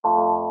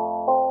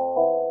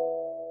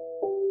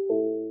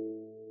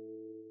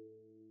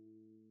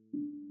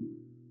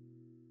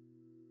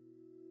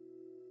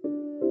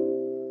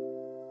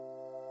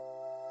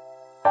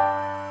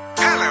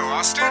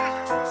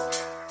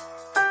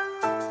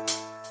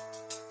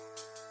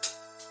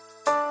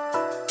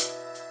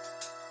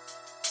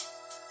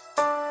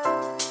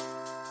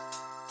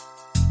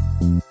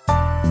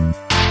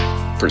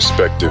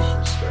Perspective.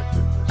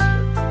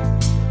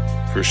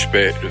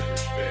 Perspective.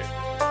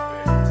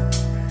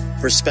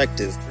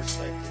 Perspective.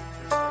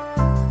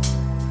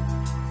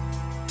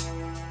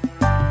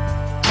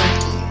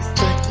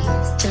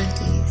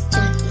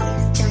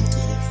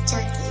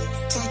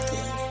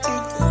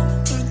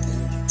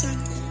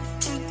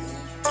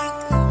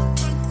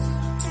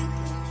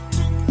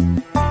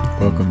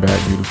 Welcome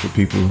back, beautiful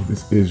people.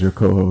 This is your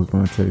co-host,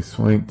 Vontae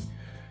Swank,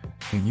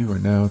 and you are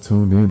now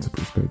tuned in to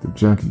Perspective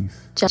Junkies.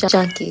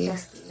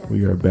 Junkies.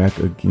 We are back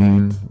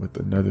again with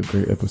another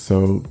great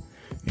episode,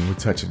 and we're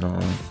touching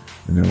on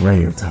an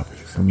array of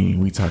topics. I mean,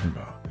 we talking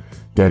about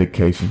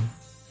dedication,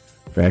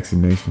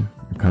 vaccination,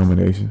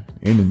 accommodation,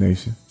 in the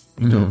nation.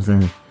 You know what I'm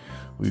saying?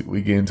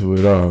 We get into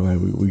it all. Like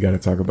we got to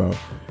talk about,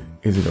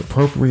 is it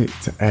appropriate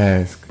to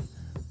ask,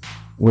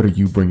 what are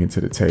you bringing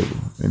to the table?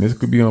 And this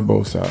could be on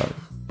both sides.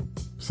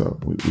 So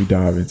we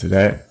dive into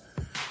that,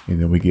 and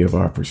then we give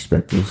our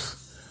perspectives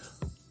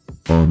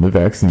on the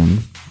vaccine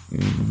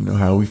and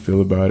how we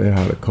feel about it,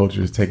 how the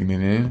culture is taking it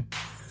in.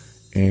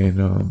 And,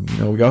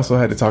 we also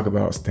had to talk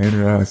about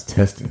standardized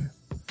testing.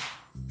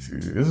 See,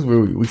 this is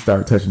where we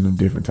start touching them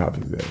different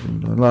topics that,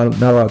 not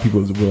a lot of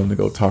people is willing to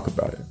go talk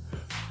about it.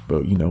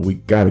 But, we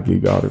got to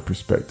give y'all the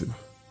perspective.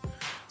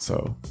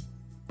 So,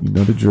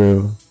 the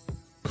drill.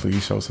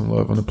 Please show some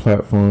love on the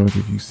platforms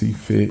if you see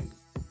fit.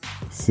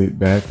 Sit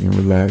back and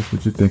relax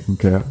with your thinking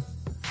cap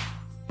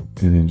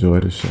and enjoy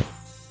the show.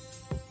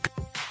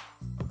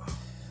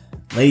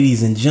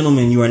 Ladies and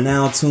gentlemen, you are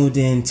now tuned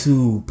in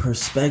to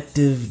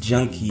Perspective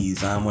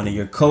Junkies. I'm one of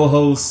your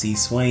co-hosts, C.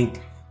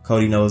 Swank.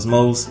 Cody knows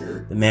most,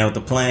 the man with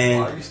the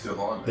plan, the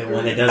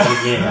one that does it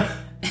again.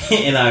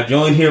 And I'm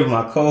joined here with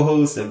my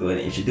co-hosts. They'll go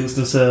ahead and introduce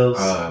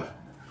themselves.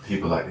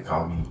 People like to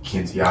call me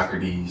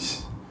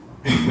Kenziocrates,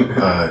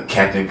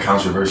 Captain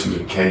Controversy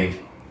with K.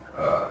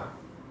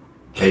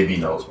 KB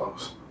knows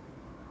most.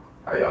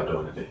 How y'all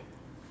doing today?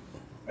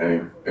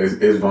 Hey,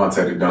 it's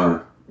Vontae the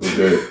Don. We're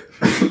good.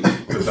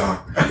 The Don.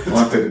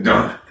 Vontae the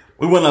Don.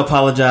 We want to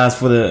apologize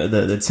for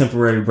the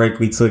temporary break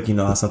we took.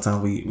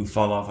 Sometimes we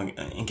fall off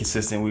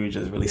inconsistent. We were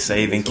just really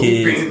saving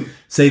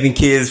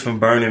kids from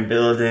burning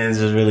buildings,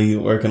 just really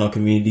working on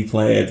community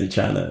plans and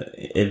trying to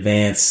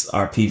advance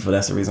our people.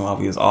 That's the reason why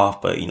we was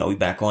off. But, we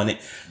back on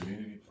it.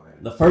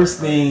 The first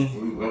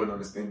thing... We don't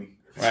understand me.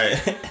 Right.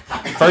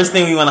 First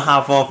thing we want to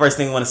hop on, first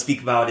thing we want to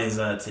speak about is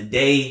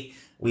today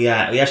we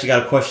actually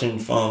got a question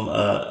from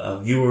a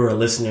viewer, a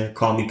listener.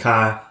 Call me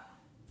Kai.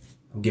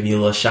 I'm giving you a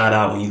little shout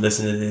out when you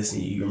listen to this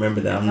and you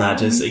remember that I'm not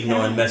just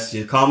ignoring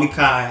messages. Call me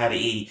Kai had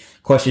a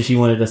question she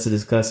wanted us to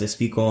discuss and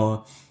speak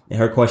on. And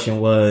her question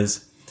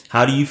was,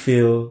 how do you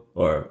feel,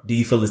 or do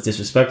you feel it's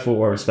disrespectful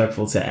or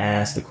respectful to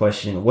ask the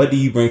question, what do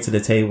you bring to the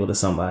table to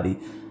somebody?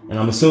 And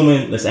I'm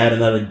assuming, let's add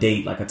another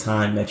date, like a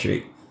time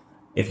metric.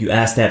 If you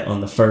ask that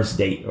on the first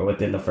date or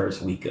within the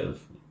first week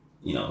of,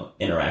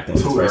 interacting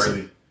with this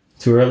person.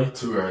 Too early?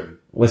 Too early.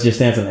 What's your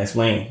stance on that?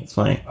 Explain.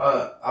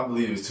 I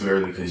believe it's too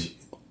early because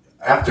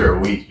after a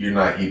week, you're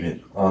not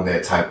even on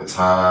that type of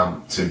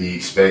time to be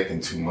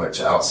expecting too much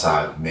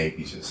outside of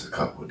maybe just a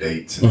couple of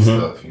dates and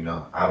stuff.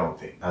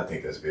 I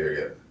think that's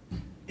very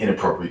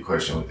inappropriate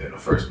question within the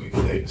first week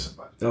of dating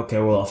somebody. Okay,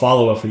 well, a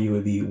follow up for you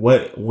would be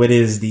what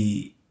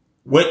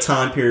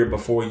time period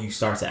before you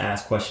start to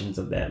ask questions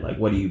of that? Like,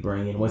 what do you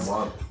bring in?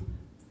 Month.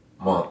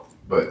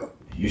 But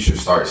you should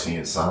start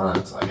seeing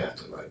signs.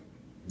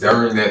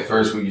 During that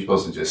first week, you're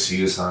supposed to just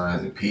see the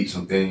signs and peep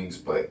some things.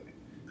 But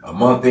a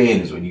month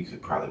in is when you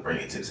could probably bring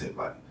it to the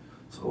table.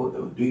 So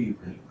what do you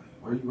bring?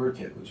 Where you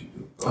work at? What you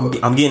do?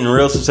 I'm getting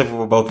real specific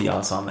with both of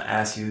y'all. So I'm going to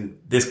ask you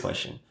this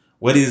question.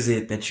 What is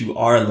it that you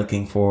are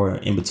looking for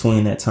in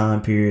between that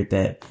time period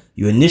that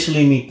you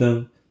initially meet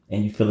them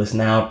and you feel it's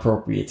now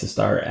appropriate to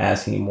start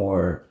asking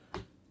more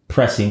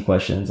pressing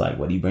questions, like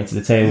what do you bring to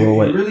the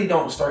table? You really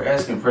don't start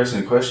asking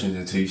pressing questions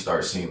until you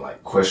start seeing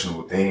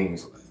questionable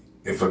things.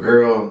 If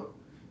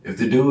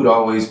the dude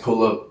always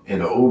pull up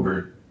in an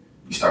Uber,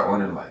 you start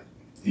wondering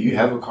do you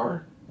have a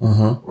car?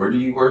 Where do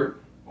you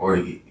work? Or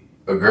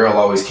a girl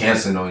always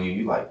canceling on you.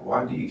 You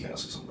why do you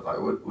cancel something?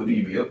 What do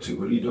you be up to?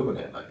 What are you doing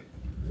that night?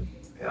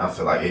 And I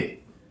feel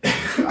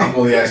I'm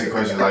only asking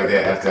questions like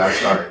that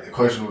after the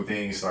questionable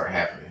things start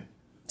happening.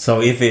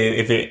 So if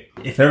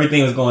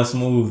everything was going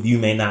smooth, you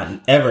may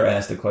not ever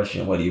ask the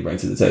question, what do you bring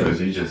to the table?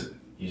 Because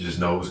you just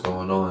know what's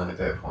going on at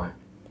that point.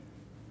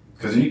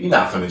 Because you're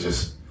not finna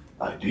just,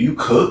 do you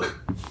cook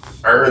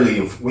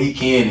early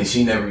weekend and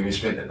she never even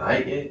spent the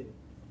night yet?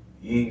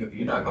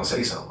 You're not gonna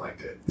say something like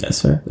that.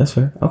 That's fair.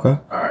 Okay.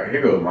 All right,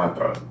 here goes my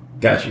thought.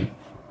 Got you.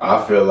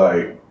 I feel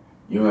like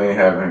you ain't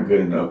having a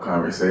good enough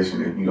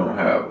conversation if you don't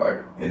have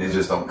and it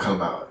just don't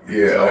come out.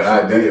 Yeah,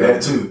 I did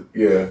that too.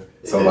 Yeah.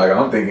 So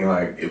I'm thinking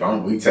if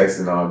we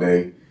texting all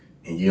day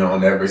and you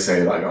don't ever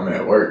say I'm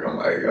at work, I'm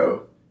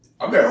yo,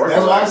 I'm at work.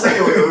 That's what I'm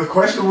saying. When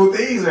questionable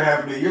things are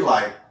happening, you're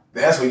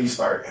that's when you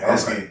start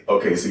asking.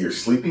 Okay, so you're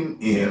sleeping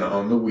in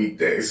on the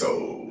weekday,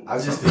 so I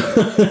just think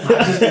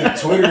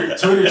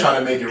Twitter trying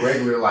to make it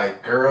regular.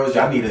 Girls,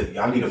 y'all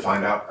need to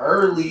find out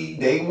early,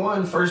 day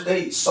one, first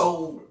date.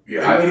 So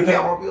Yeah, I already pay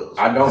all my bills.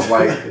 I don't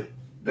like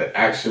the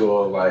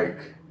actual like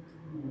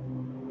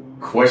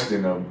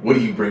question of what do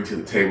you bring to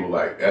the table,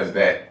 like as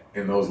that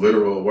in those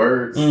literal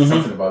words. Mhm.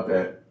 Something about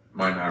that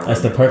might not.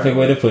 That's the perfect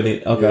way to put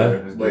it.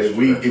 Okay. Yeah, but if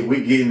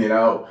we getting it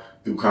out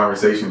through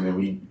conversation and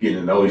we getting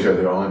to know each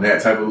other on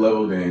that type of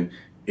level, then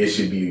it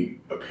should be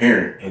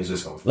apparent. It's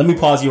just Let me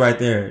pause you right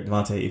there,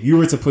 Devontae. If you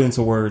were to put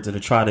into words or to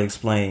try to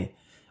explain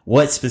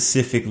what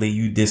specifically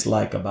you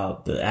dislike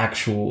about the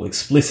actual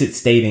explicit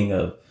stating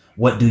of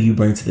what do you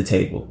bring to the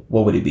table,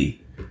 what would it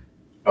be?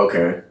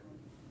 Okay,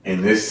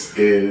 and this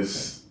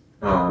is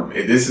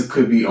this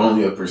could be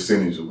only a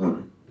percentage of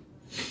women.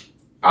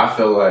 I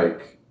feel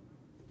like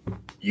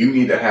you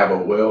need to have a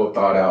well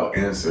thought out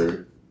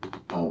answer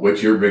on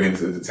what you're bringing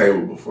to the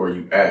table before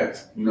you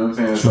ask. You know what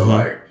I'm saying? So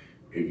like,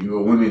 if you're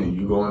a woman and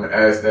you going to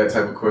ask that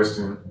type of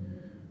question,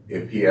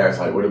 if he asks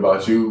like, "What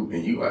about you?"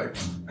 and you like,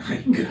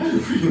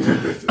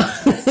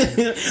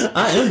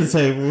 I am the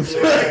table.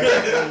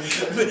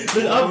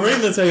 I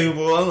bring the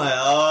table. I'm like,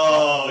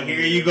 oh, here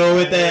you go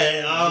with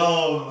that.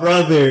 Oh,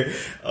 brother.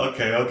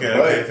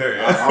 Okay.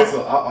 Fair. I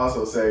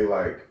also say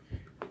like,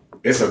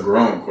 it's a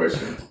grown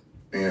question,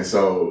 and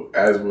so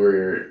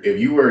if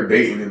you were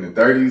dating in the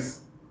 30s,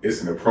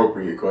 it's an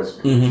appropriate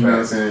question. You know what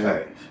I'm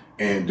saying?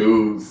 And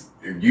dudes,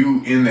 if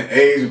you in the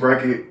age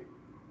bracket,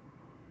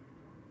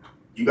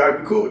 you gotta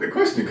be cool with the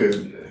question because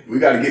we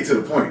gotta get to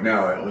the point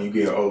now. Like, when you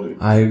get older,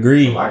 I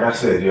agree. Like I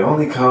said, it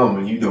only come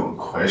when you doing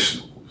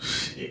questionable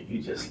shit.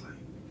 You just like,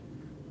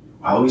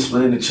 why we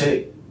splitting the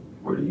check?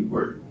 Where do you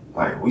work?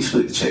 Like, we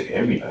split the check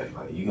every night.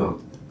 Like, you gonna,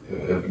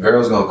 if a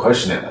girl's gonna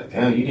question that, like,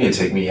 damn, you didn't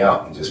take me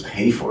out and just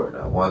pay for it.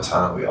 Now, one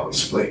time we always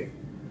split.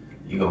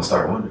 You gonna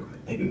start wondering,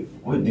 like, nigga,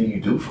 what do you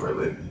do for a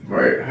living?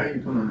 right? How you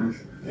doing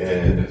this?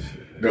 And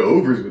The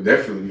Ubers would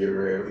definitely get a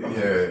red. yeah,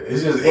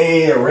 it's just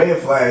red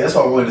flag. That's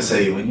what I wanted to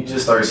say. When you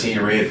just start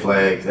seeing red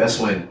flags, that's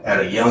when at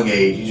a young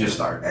age you just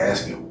start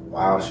asking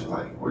wild shit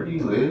like, where do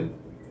you live?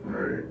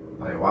 Right.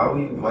 Like,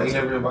 why you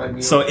never invite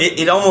me? So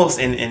it almost,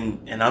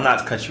 and I'm not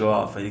to cut you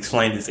off, but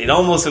explain this. It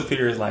almost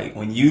appears like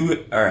when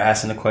you are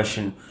asking the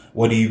question,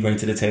 what do you bring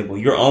to the table?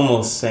 You're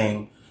almost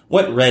saying,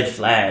 what red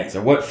flags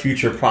or what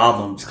future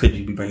problems could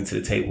you be bringing to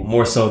the table?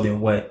 More so than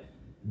what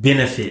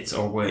benefits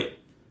or what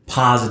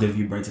positive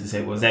you bring to the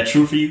table. Is that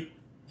true for you?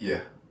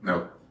 Yeah.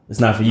 No. It's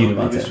not for you, You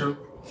think Devontae. it's true?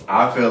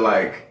 I feel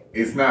like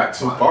it's not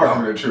too far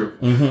from the truth.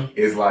 Mm-hmm.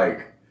 It's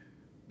like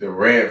the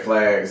red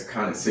flags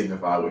kind of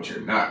signify what you're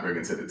not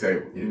bringing to the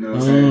table. You know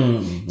what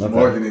I'm saying? Okay.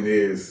 More than it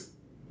is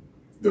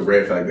the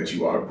red flag that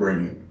you are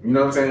bringing. You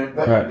know what I'm saying?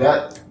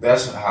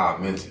 That's how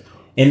I meant it.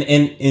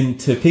 And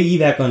to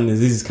piggyback on this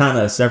is kind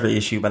of a separate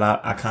issue, but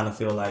I kind of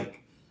feel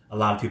like a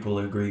lot of people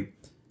agree.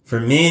 For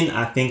men,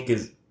 I think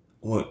is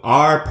what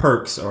our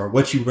perks or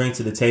what you bring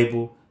to the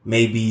table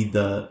may be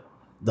the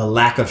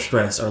lack of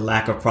stress or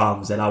lack of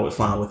problems that I would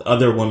find with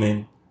other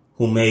women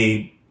who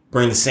may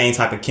bring the same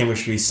type of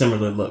chemistry,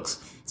 similar looks.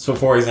 So,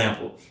 for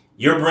example,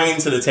 you're bringing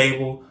to the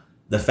table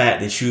the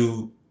fact that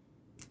you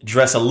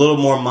dress a little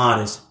more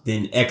modest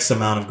than X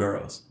amount of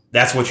girls.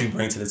 That's what you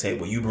bring to the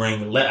table. You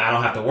bring, I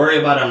don't have to worry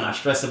about it. I'm not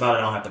stressed about it.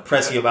 I don't have to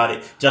press you about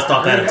it. Just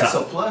off that That's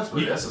top. a plus,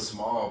 but that's a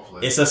small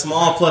plus. It's a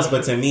small plus,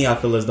 but to me, I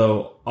feel as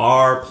though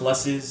our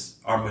pluses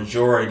are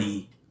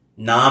majority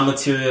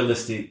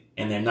non-materialistic,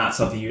 and they're not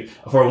something you.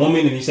 For a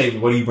woman, when you say,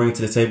 "What do you bring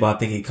to the table?" I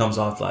think it comes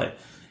off like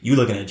you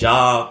looking at a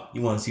job.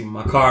 You want to see what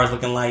my car is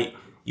looking like.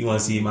 You want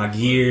to see my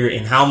gear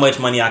and how much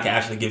money I can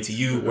actually give to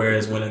you.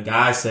 Whereas when a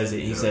guy says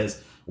it, he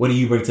says, "What do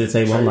you bring to the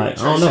table?" I'm like,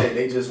 I don't know.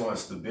 They just want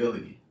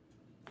stability.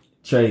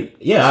 Trey,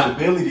 yeah.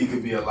 Stability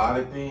could be a lot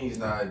of things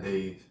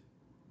nowadays.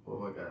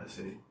 What I gotta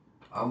say?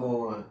 I'm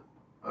on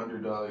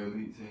Underdog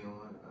Elite team.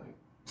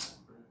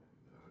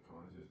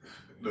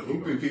 The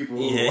hooping people.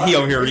 Yeah, he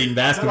over here reading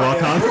basketball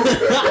commentary.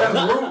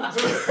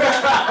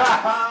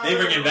 They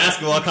bringing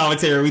basketball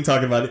commentary. We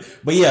talking about it,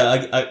 but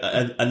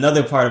yeah,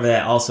 another part of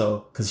that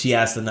also because she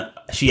asked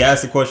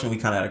the question. We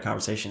kind of had a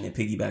conversation and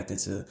piggybacked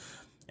into,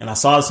 and I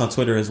saw this on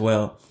Twitter as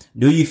well.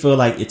 Do you feel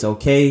like it's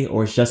okay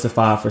or it's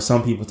justified for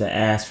some people to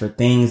ask for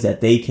things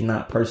that they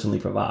cannot personally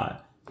provide?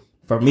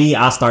 For me,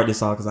 I'll start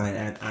this off because I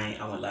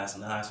went last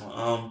on the last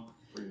one.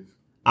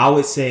 I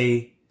would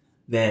say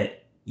that.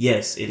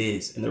 Yes, it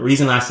is. And the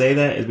reason I say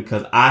that is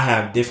because I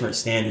have different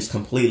standards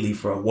completely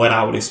for what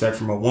I would expect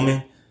from a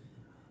woman.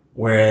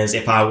 Whereas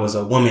if I was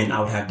a woman,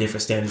 I would have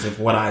different standards of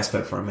what I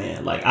expect from a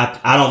man. Like,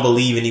 I don't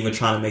believe in even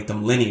trying to make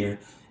them linear.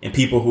 And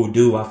people who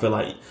do, I feel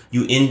like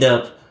you end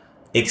up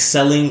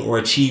excelling or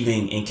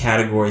achieving in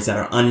categories that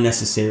are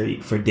unnecessary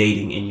for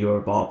dating in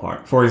your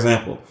ballpark. For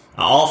example,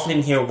 I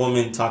often hear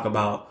women talk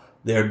about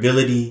their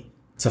ability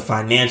to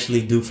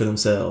financially do for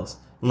themselves.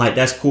 I'm like,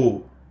 that's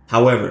cool.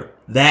 However,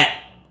 that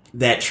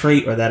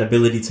trait or that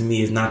ability to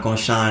me is not going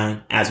to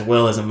shine as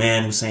well as a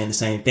man who's saying the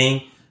same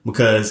thing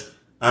because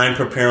I'm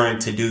preparing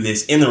to do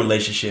this in the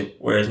relationship,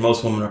 whereas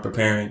most women are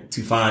preparing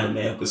to find a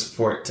man who can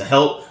support to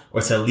help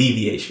or to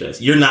alleviate stress.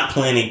 You're not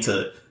planning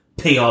to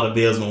pay all the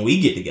bills when we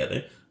get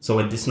together, so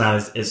it's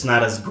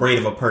not as great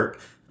of a perk.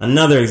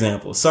 Another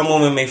example, some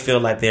women may feel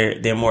like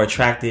they're more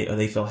attracted or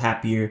they feel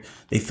happier,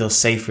 they feel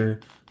safer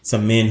to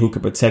men who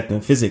can protect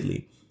them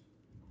physically.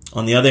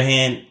 On the other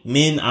hand,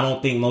 men, I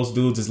don't think most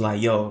dudes is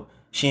like, yo,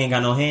 she ain't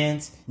got no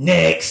hands.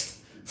 Next.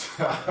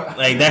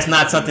 Like, that's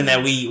not something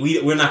that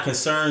we're not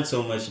concerned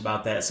so much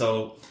about that.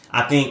 So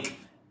I think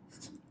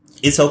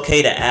it's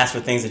okay to ask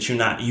for things that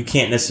you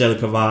can't necessarily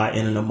provide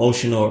in an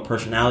emotional or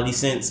personality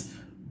sense,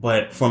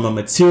 but from a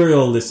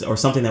materialist or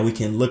something that we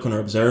can look on or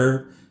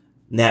observe,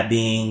 that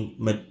being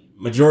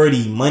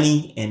majority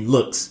money and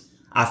looks,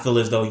 I feel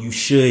as though you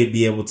should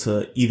be able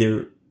to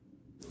either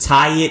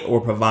tie it or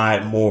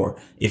provide more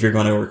if you're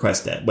going to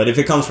request that. But if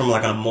it comes from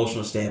like an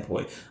emotional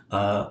standpoint,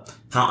 how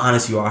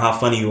honest you are, how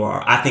funny you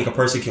are, I think a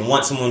person can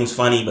want someone who's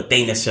funny, but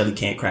they necessarily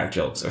can't crack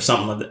jokes or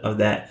something of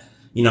that,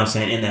 you know what I'm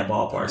saying, in that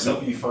ballpark.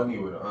 So be funny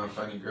with an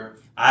unfunny girl.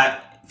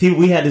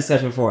 We had this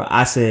discussion before.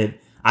 I said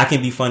I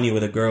can be funny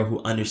with a girl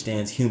who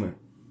understands humor.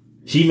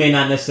 She may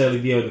not necessarily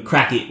be able to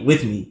crack it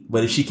with me,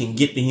 but if she can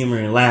get the humor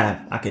and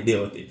laugh, I could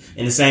deal with it.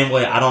 In the same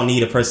way, I don't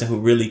need a person who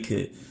really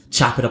could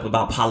chop it up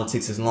about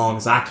politics as long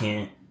as I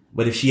can.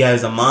 But if she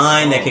has a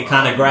mind that can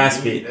kind of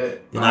grasp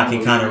it, then I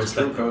can kind of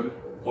respect it.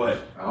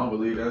 What? I don't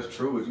believe that's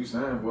true. What you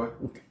saying, boy?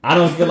 I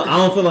don't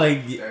feel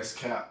like that's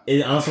cap. I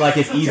don't feel like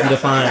it's easy to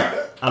find.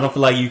 I don't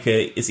feel like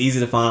it's easy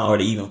to find or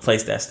to even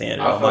place that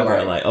standard on my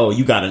girl. Like, oh,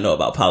 you got to know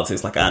about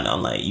politics like I know.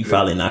 I'm like, you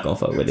probably not gonna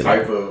fuck with it. The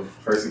type of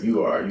person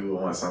you are, you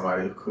would want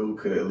somebody who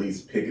could at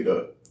least pick it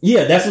up.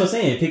 Yeah, that's what I'm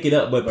saying. Pick it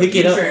up, but pick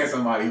it up. You're saying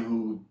somebody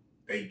who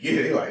they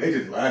get it, they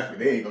just laughing.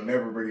 They ain't gonna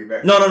never bring it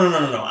back. No.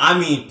 I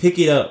mean, pick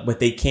it up, but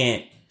they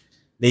can't.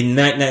 They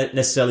not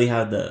necessarily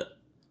have the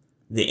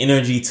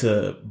energy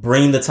to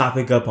bring the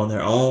topic up on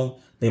their own.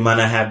 They might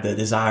not have the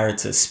desire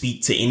to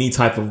speak to any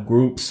type of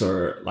groups,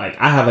 or like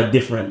I have a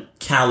different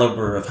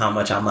caliber of how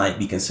much I might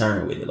be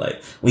concerned with it.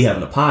 Like we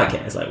having a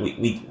podcast, like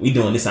we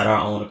doing this at our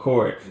own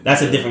accord.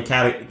 That's a different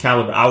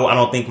caliber. I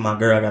don't think my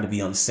girl got to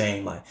be on the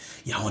same, like,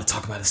 yeah, I want to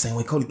talk about it the same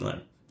way Cody like.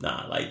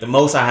 Nah, like the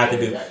most I have to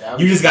do,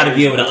 you just got to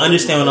be able to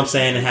understand what I'm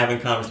saying and having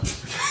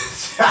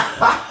conversations.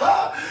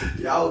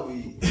 Y'all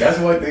be. That's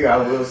one thing I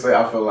will say.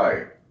 I feel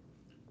like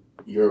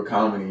your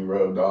comedy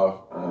rubbed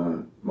off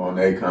on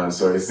Monet Con,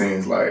 so it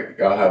seems like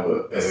y'all have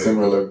a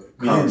similar.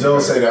 Me and Joe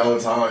say that all the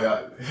time.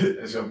 Y'all,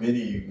 that's your mini.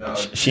 You know.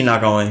 She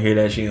not gonna hear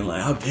that. She's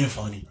like, I've been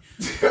funny.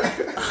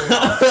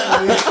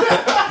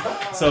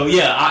 So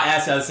yeah, I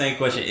asked her the same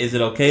question: is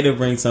it okay to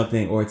bring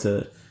something or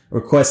to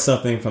request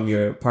something from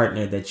your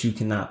partner that you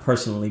cannot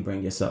personally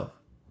bring yourself?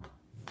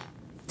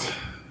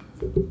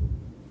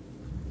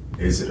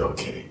 Is it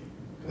okay?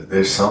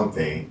 There's some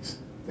things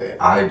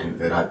that I do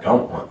that I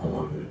don't want a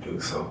woman to do.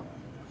 So,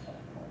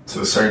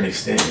 to a certain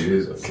extent, it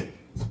is okay.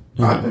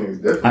 Mm-hmm. I think it's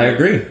definitely. I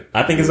agree.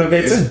 I think it's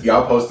okay too.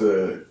 Y'all supposed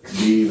to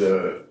be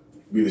the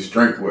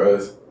strength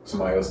where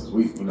somebody else is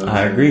weak. You know.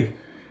 I agree.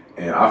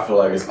 And I feel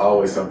like it's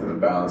always something to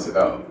balance it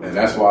out, and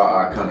that's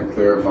why I kind of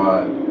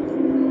clarified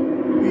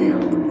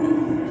the.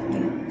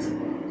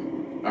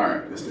 All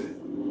right, that's it.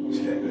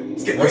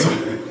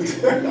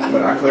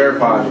 But I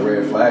clarified the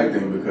red flag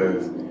thing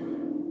because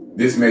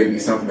this may be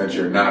something that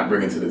you're not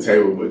bringing to the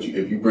table, but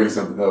if you bring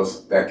something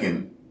else that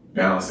can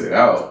balance it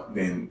out,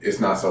 then it's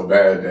not so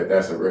bad that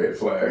that's a red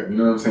flag. You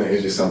know what I'm saying?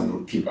 It's just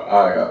something to keep an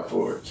eye out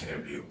for. You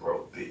can't be a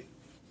broke bitch.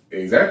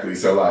 Exactly.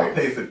 So like,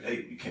 pay for the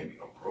date. You can't be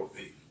no broke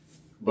bitch.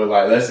 But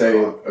like, let's say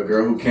a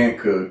girl who can't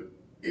cook,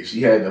 if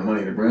she had the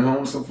money to bring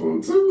home some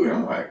food too, and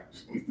I'm like,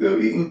 we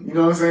still eating. You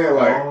know what I'm saying?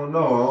 Like, I don't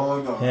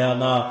know. Hell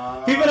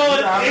no. People don't.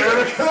 You gotta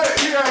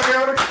be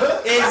able to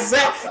cook.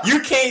 Exactly. You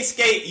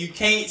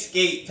can't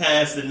skate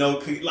past the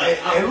no cook.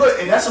 Like, and look,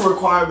 and that's a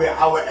requirement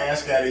I would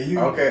ask out of you.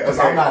 Okay. Because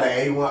I'm not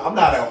an A1. I'm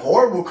not a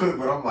horrible cook,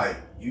 but I'm like,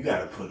 you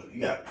gotta put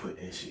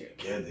that shit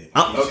together.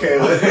 Okay,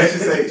 let's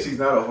just say she's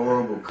not a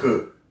horrible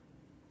cook,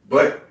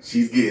 but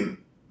she's getting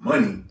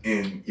money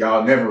and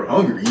y'all never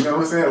hungry. You know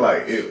what I'm saying?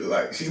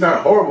 Like she's not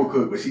a horrible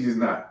cook, but she's just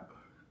not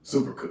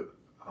super cook.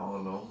 I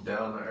don't know,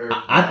 down to earth.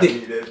 I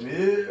think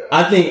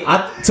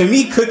to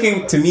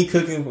me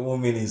cooking for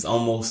women is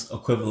almost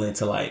equivalent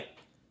to like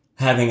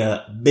having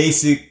a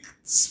basic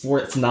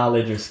sports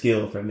knowledge or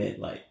skill for men.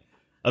 Like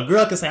a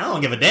girl can say, I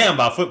don't give a damn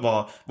about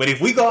football, but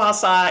if we go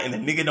outside and the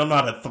nigga don't know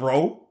how to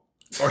throw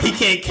or he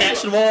can't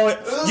catch the ball,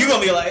 you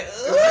gonna be like,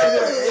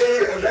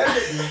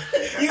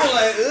 you gonna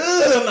like,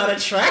 I'm not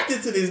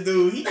attracted to this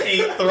dude. He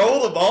can't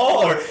throw the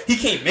ball or he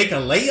can't make a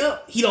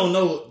layup. He don't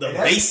know the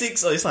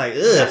basics. So it's like,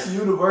 that's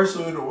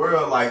universal in the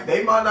world. Like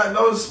they might not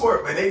know the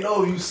sport, but they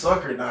know if you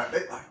suck or not.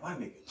 They like, my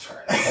nigga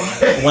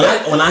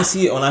trash. when I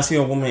see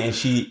a woman and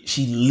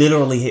she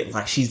literally hit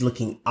like she's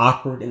looking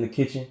awkward in the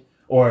kitchen.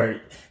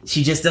 Or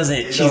she just doesn't.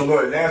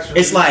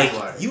 It's like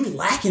you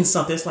lacking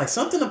something. It's like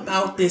something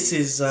about this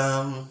is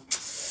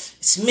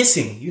it's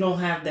missing. You don't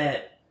have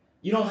that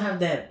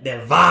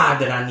vibe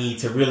that I need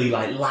to really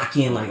like lock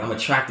in. Like I'm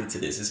attracted to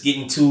this. It's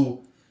getting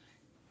too.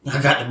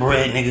 I got the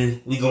bread,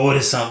 nigga. We go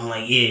order something.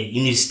 Like yeah,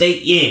 you need a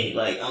steak. Yeah,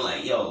 like I'm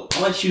like yo. I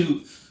want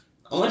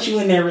you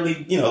in there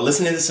really.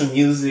 Listening to some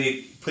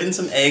music, putting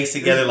some eggs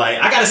together. Like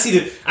I gotta see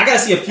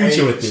a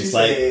future with this.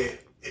 Like.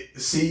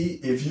 See,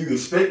 if you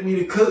expect me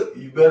to cook,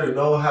 you better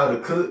know how to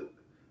cook.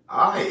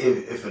 Alright,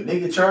 if a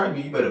nigga try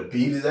me, you better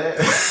beat his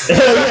ass. Hell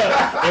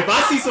yeah. If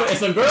I see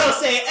some girl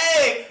saying,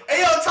 hey,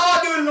 yo, tall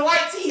dude in the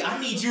white tee, I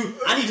need you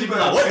to be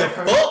like, what the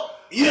fuck?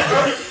 Yeah.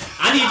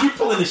 I need you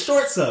pulling the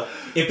shorts up.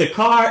 If the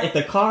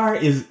car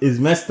is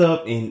messed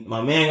up and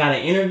my man got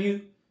an interview,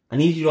 I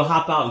need you to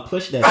hop out and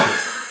push that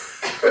shit.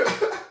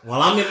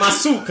 While I'm in my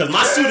suit, because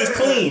my suit is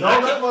clean.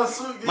 Don't let my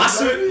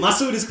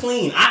suit is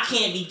clean. I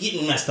can't be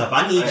getting messed up.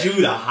 I need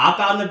you to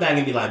hop out in the back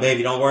and be like,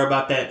 baby, don't worry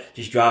about that.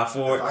 Just drive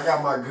forward. I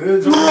got my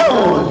goods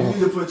on. You need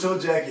to put your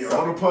jacket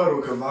on the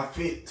puddle because my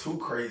fit too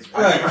crazy.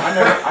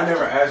 I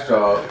never asked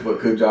y'all, but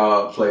could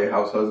y'all play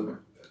house husband?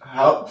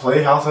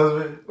 Play house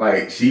husband?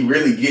 Like, she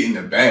really get in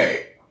the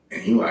bag,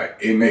 and you like,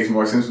 it makes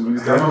more sense for me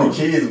to How many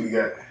kids we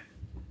got?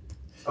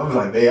 I was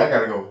like, babe, I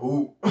gotta go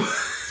hoop.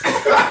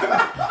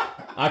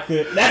 I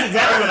could. That's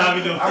exactly what I'll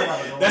be doing.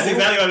 That's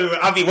exactly what I'll be doing.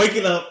 I'll be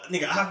waking up,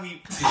 nigga. I'll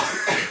be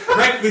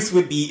breakfast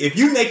would be if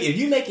you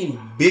making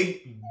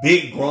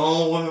big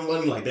grown woman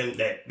money like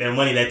that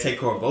money that take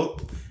care of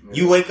both.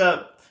 You wake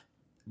up,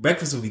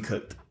 breakfast will be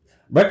cooked.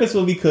 Breakfast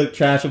will be cooked.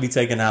 Trash will be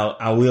taken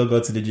out. I will go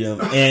to the gym,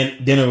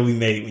 and dinner will be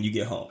made when you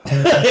get home.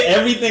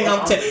 everything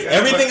I'm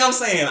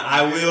saying,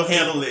 I will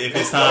handle it if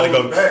it's time to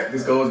go.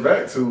 This goes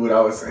back to what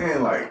I was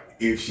saying. Like,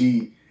 if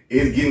she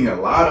is getting a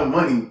lot of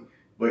money,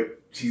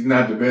 but she's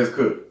not the best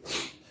cook.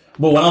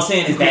 But what I'm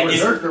saying is that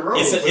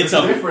it's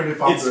different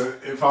if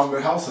I'm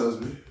the house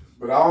husband.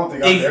 But I don't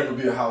think I could ever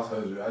be a house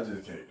husband. I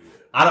just can't do that.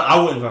 I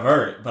wouldn't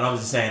prefer it, but I'm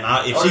just saying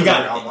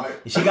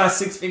if she got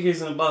 6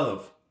 figures and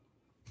above.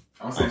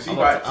 I'm saying I'm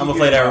gonna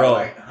play that role.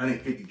 Like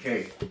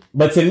 $150K.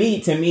 But to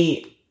me,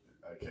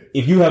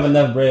 if you have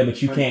enough bread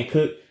but you can't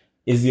cook,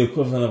 is the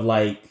equivalent of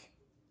like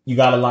you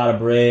got a lot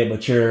of bread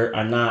but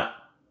are not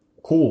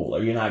cool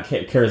or you're not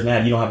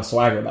charismatic. You don't have a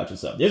swagger about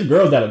yourself. There's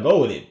girls that'll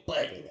go with it,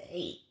 but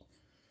hey,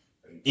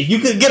 if you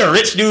could get a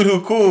rich dude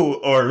who's cool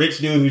or a rich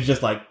dude who's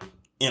just like,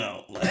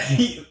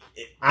 I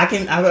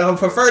would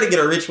prefer to get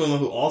a rich woman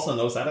who also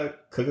knows how to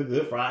cook a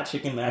good fried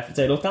chicken mashed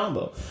potatoes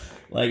combo.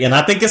 Like, and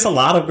I think it's a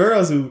lot of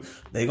girls who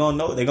they're gonna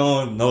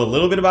know a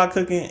little bit about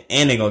cooking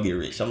and they're gonna get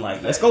rich. I'm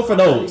like, let's go for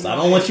those. I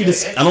don't want you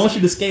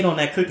to skate on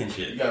that cooking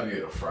shit. You gotta be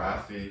able to fry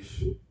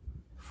fish,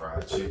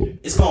 fried chicken.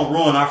 It's gonna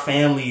ruin our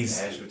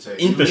family's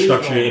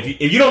infrastructure.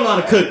 If you don't know how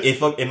to cook,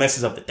 it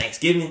messes up the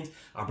Thanksgivings,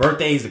 our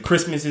birthdays, the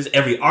Christmases.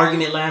 Every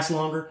argument lasts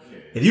longer. Yeah.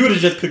 If you would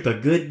have just cooked a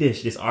good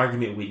dish, this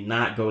argument would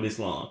not go this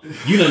long.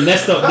 You done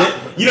messed up.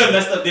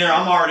 There.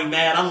 I'm already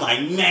mad. I'm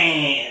like,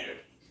 man.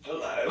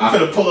 I'm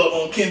gonna pull up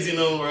on Kenzie and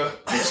them, bro.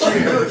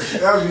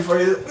 That was before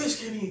you. Bitch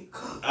can't even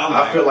cook.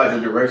 I feel like the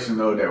direction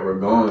though that we're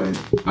going,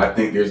 I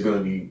think there's gonna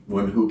be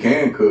women who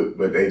can cook,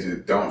 but they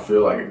just don't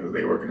feel like it because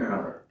they working out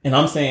hard. And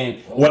I'm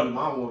saying what?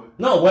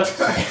 No, what?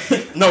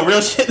 No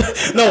real shit.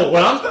 No,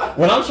 what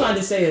I'm trying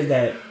to say is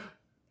that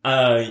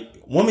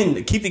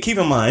woman, keep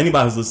in mind,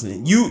 anybody who's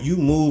listening, you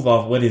move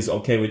off what is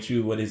okay with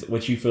you,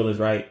 what you feel is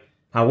right.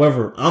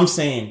 However, I'm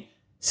saying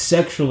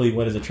sexually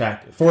what is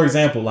attractive. For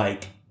example,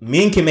 like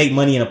men can make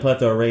money in a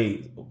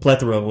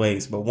plethora of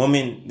ways, but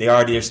women,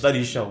 their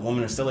studies show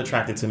women are still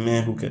attracted to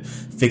men who could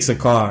fix a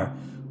car,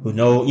 who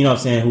know, you know what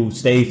I'm saying, who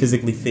stay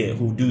physically fit,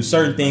 who do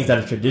certain things that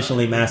are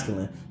traditionally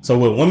masculine. So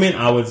with women,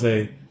 I would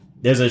say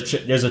there's a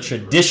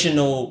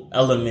traditional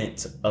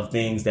element of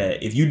things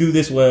that if you do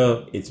this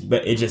well,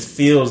 it just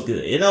feels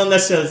good. It don't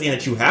necessarily mean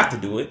that you have to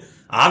do it.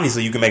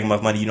 Obviously, you can make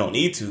enough money you don't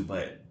need to,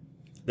 but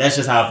that's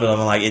just how I feel. I'm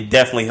like, it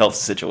definitely helps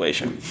the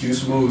situation. Q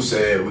Smooth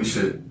said we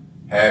should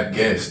have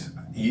guests.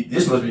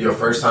 This must be your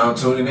first time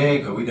tuning in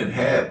because we done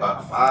had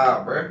about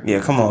 5, bro.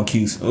 Yeah, come on,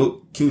 Q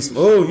Smooth. Q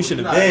Smooth, you should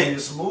have been.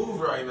 Smooth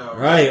right now.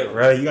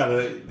 Right. You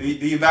gotta do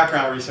your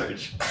background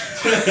research.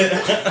 Check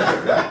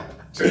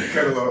the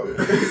catalog.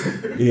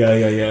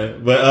 Yeah.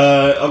 But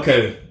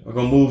okay, we're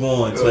gonna move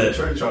on. Trey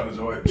trying to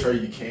join. Trey,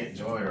 you can't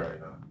join right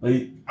now.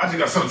 I just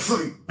got something to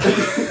sleep.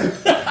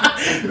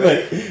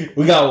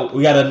 we got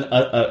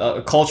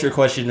a culture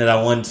question that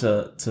I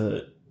wanted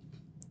to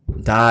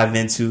dive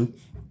into.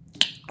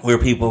 We're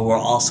people who are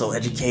also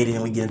educated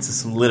and we get into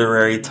some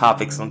literary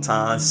topics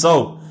sometimes.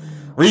 So,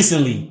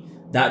 recently,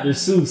 Dr.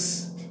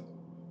 Seuss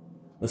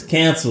was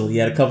canceled. He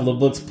had a couple of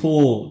books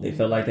pulled. They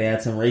felt like they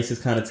had some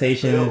racist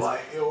connotations. Like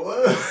it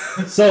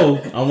was. So,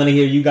 I want to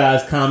hear you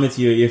guys' comments,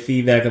 your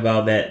feedback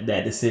about that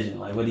decision.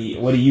 Like, what do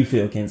you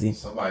feel, Kenzie?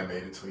 Somebody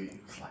made a tweet. It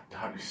was like,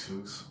 Dr.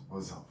 Seuss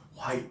was a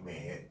white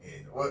man.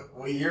 And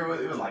what year was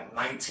it? It was like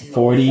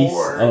 1940s.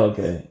 Oh,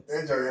 okay.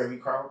 That joke had me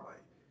crying.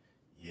 Like,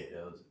 yeah,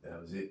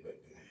 that was it.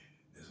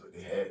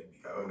 They had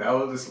that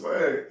was the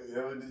swag.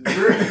 That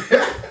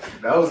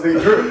was the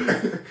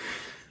drip.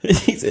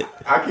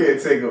 I can't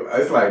take it.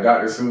 It's like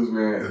Dr. Seuss,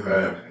 man.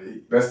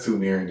 That's too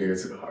near and dear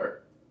to the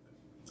heart.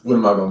 What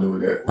am I gonna do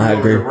with that? I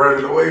agree.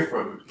 Running away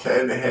from it. Cat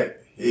in the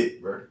Hat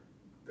hit, bro.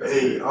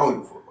 Hey,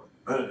 only for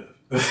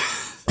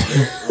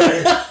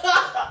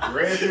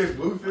redfish,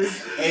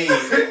 bluefish. Hey, I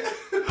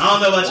don't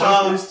know about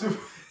y'all.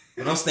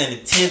 But I'm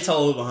standing 10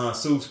 toes behind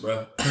Suits,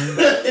 bro. You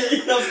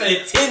know what I'm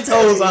saying? 10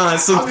 toes behind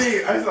Suits. I mean,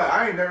 it's like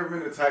I ain't never been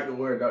the type to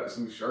wear Dr.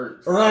 Seuss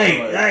shirts.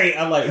 Right.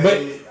 I'm like,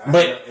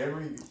 but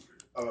every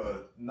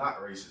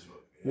not racist,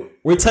 but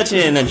we're touching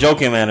it in a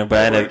joking manner,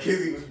 but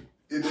Kizzy was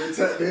in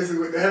there dancing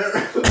with the hair.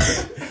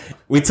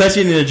 we're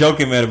touching it in a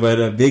joking manner, but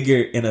in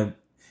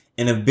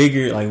a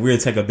bigger, like we'll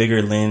take a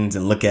bigger lens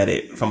and look at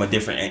it from a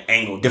different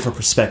angle, different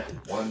perspective.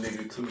 One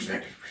nigga, two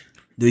niggas.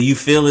 Do you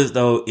feel as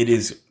though it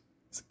is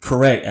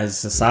correct as a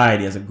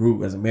society, as a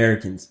group, as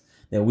Americans,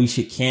 that we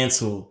should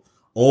cancel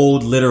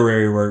old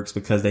literary works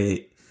because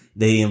they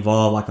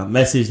involve like a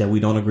message that we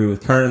don't agree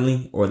with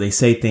currently, or they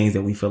say things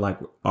that we feel like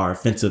are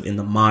offensive in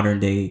the modern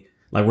day?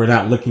 Like we're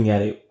not looking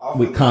at it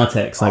with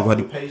context. Like what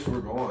the pace we're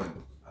going,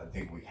 I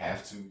think we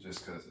have to,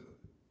 just because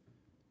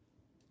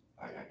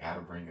I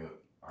gotta bring up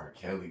R.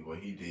 Kelly, what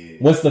he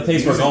did. What's the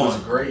pace we're going? Was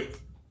great,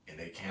 and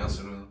they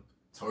canceled him.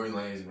 Tory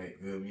Lanez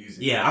make good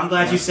music. Yeah, I'm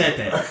glad you said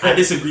that. I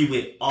disagree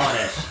with all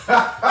that.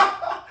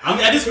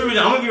 I disagree with.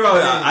 I'm gonna be real.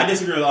 I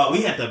disagree with all.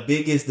 We had the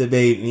biggest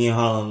debate, me and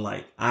Harlem.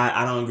 Like,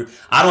 I don't agree.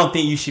 I don't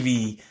think you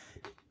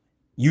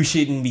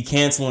shouldn't be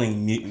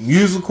canceling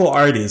musical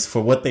artists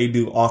for what they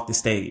do off the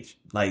stage.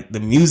 Like, the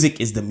music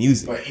is the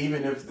music. But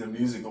even if the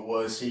music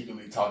was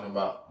secretly talking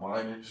about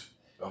minors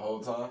the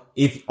whole time,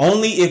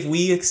 if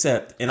we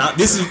accept, and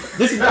this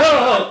is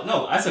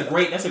no. That's a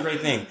great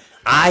thing.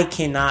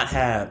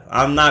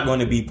 I'm not going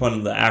to be one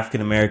of the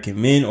African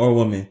American men or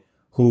women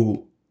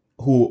who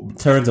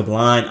turns a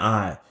blind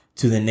eye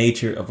to the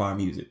nature of our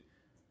music.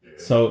 Yeah.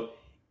 So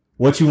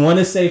what you want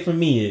to say for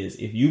me is,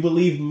 if you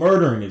believe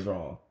murdering is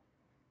wrong,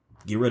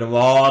 get rid of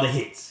all the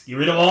hits, get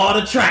rid of all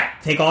the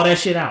track, take all that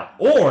shit out.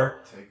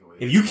 Or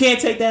if you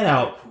can't take that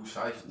out,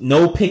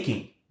 no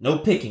picking.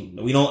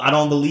 I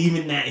don't believe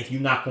in that if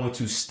you're not going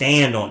to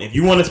stand on it. If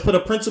you want to put a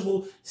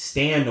principle,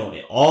 stand on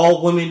it.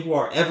 All women who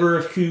are ever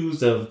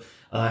accused of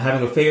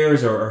having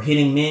affairs or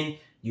hitting men,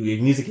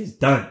 your music is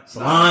done.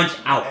 Solange,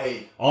 out.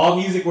 Hey. All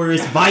music where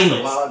it's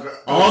violence.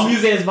 All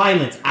music is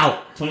violence,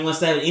 out. 21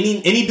 Savage.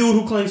 Any dude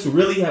who claims to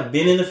really have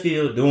been in the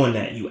field doing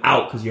that, you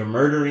out, because you're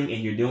murdering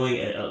and you're doing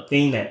a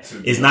thing that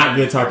is not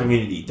good to our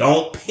community.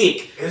 Don't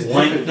pick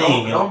one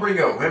thing. Don't bring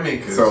up women,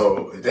 because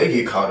if they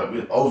get caught up,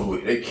 it's over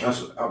with. They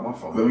cancel out my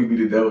phone. Let me be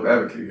the devil's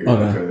advocate here,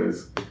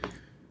 because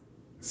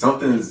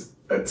something's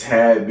a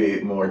tad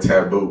bit more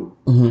taboo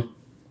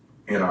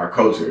in our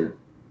culture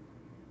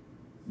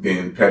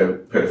than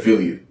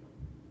pedophilia.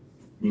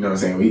 You know what I'm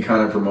saying? We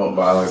kind of promote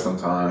violence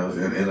sometimes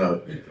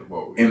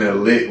in a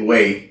lit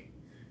way.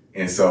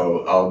 And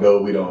so,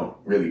 although we don't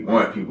really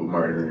want people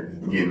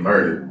getting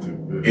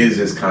murdered, it's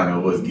just kind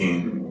of what's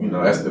getting,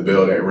 that's the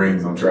bell that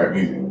rings on trap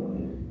music.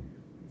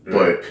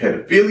 But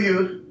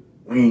pedophilia,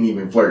 we ain't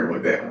even flirting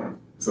with that one.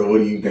 So what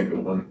do you think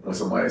of when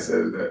somebody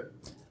says that?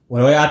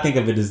 Well, the way I think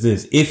of it is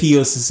this. If he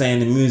was to say in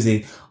the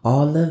music,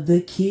 all of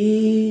the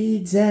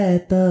kids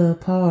at the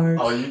park.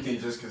 Oh, you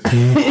think just because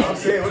I'm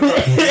saying,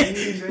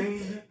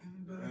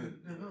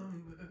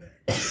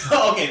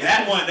 okay,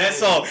 that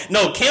song.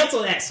 No,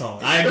 cancel that song.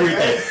 I agree with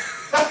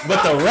that.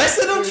 But the rest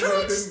of them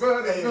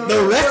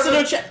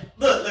tracks,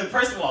 look,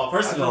 first of all,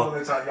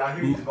 y'all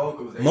hear these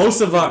vocals.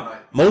 Most of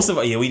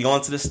our, yeah, we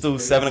going to the stew,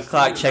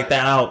 7:00, check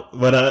that out.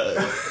 But,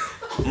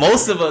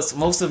 most of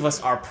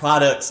us are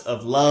products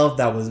of love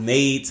that was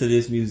made to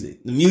this music.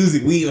 The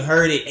music, we've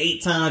heard it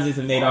 8 times. It's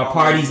made our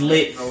parties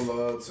lit. No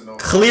love to no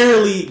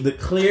clearly,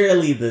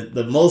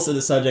 the most of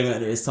the subject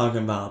matter is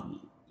talking about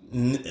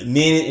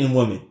men and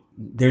women.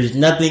 There's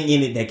nothing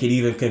in it that could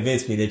even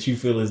convince me that you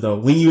feel as though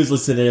when you was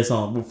listening to that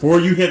song, before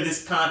you hear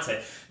this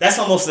content, that's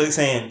almost like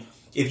saying,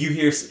 if you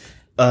hear,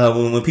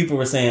 when people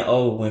were saying,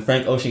 when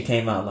Frank Ocean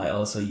came out, like,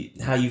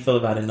 how you feel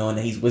about it knowing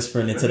that he's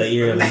whispering into the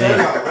ear of the man?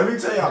 Let me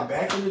tell y'all,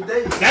 back in the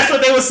day. That's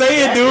what they were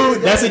saying,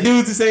 dude. That's a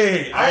dude to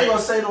say. I ain't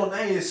gonna say no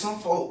names. Some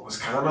folk was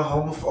kind of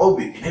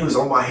homophobic, and it was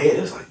on my head.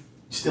 It was like,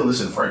 you still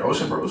listen to Frank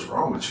Ocean, bro? What's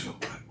wrong with you? I'm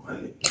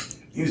like, what?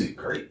 Music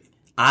great.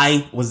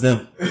 I was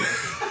them.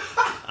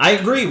 I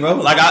agree, bro.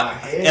 Like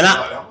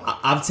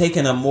I've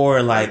taken a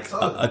more like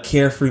a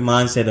carefree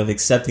mindset of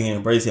accepting and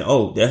embracing.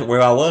 That's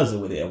where I was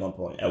with it at one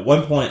point. At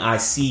one point, I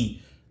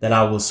see that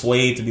I was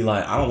swayed to be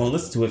like, I don't want to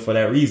listen to it for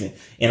that reason.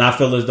 And I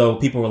feel as though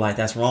people were like,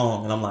 that's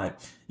wrong. And I'm like,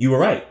 you were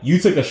right. You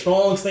took a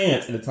strong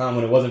stance at the time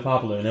when it wasn't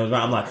popular, and it was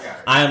right. I'm like,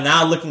 I am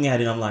now looking at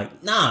it. I'm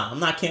like, nah, I'm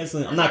not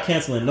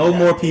canceling no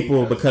more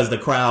people because the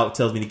crowd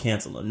tells me to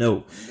cancel them.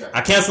 No,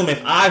 I cancel them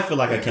if I feel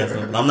like I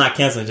cancel them. But I'm not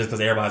canceling just because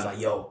everybody's like,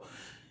 yo,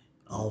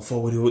 I don't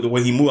fuck with the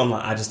way he moved. I'm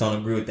like, I just don't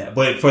agree with that.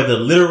 But for the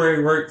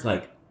literary work,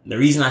 like, the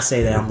reason I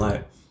say that, I'm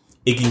like,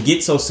 it can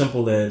get so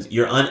simple as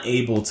you're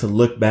unable to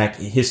look back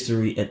in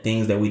history at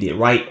things that we did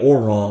right or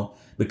wrong,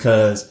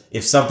 because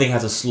if something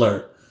has a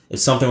slur, if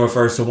something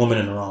refers to a woman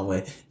in the wrong way,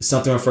 if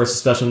something refers to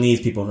special needs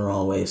people in the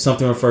wrong way, if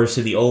something refers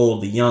to the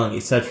old, the young,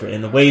 etc.,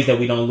 in the ways that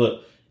we don't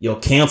look, you'll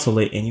cancel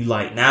it, and you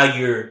like, now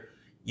you're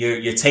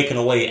taking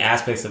away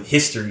aspects of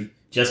history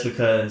just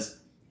because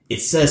it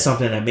says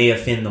something that may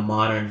offend the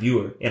modern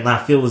viewer. And I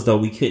feel as though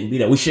we couldn't do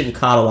that. We shouldn't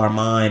coddle our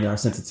mind and our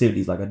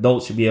sensitivities. Like,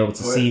 adults should be able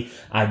to see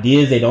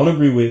ideas they don't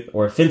agree with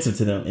or offensive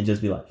to them and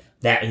just be like,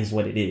 that is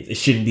what it is. It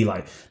shouldn't be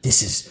like,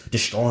 this is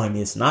destroying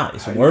me. It's not.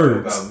 It's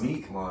words. About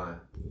Meek line.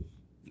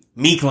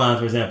 Meek line,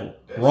 for example.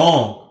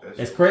 Wrong.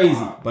 That's crazy.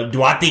 Wild. But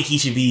do I think he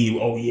should be,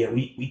 oh yeah,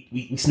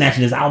 we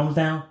snatching his albums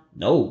down?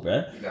 No,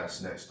 bruh. You gotta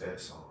snatch that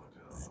song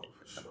down,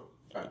 for sure.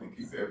 I think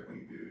he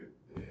definitely did.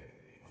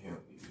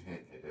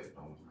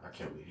 I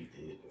can't believe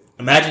he did.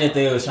 Imagine if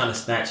they was trying to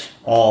snatch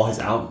all his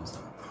albums.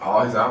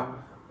 All his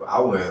albums? But I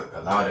wouldn't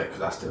allow that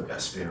because I still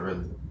got spin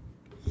really.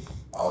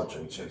 I'll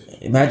drink chasing.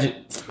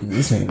 Imagine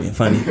this ain't being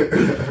funny.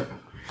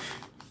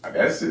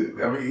 That shit,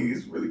 I mean,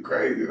 it's really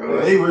crazy.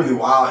 They really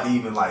wild,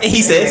 even like.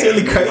 He said it's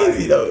really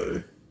crazy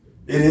though.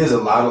 It is a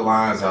lot of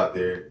lines out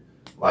there.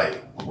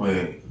 Like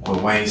when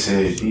Wayne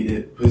said beat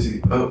that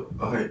pussy up,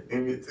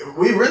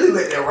 we really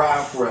let that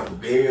ride for a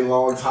very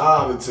long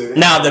time until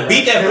now the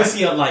beat that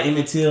pussy up like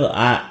Emmett Till.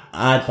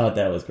 I thought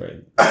that was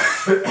crazy.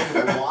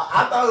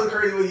 I thought it was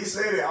crazy when you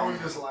said it. I was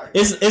just like,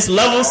 it's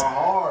levels.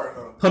 Hard.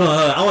 Hold on,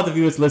 I want the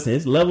viewers to listen.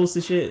 It's levels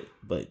to shit.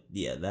 But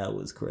yeah, that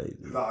was crazy.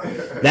 No,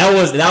 yeah.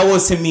 That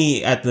was to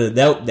me at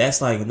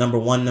that's like number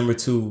 1, number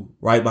 2,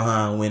 right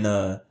behind when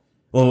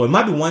well, it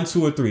might be 1,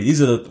 2, or 3.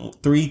 These are the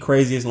 3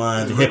 craziest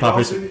lines in hip hop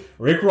history.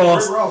 Rick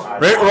Ross. I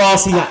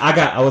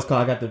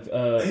got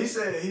the. He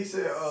said.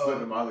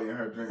 Slipped Molly in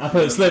her drink.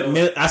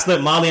 I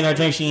slipped Molly in her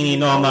drink. She didn't even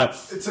know I'm not.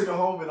 It took her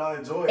home and I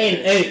enjoyed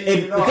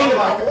it.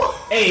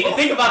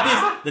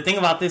 The thing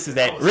about this is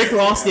that Rick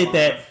Ross did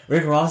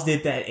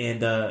that,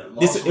 and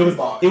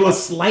it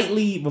was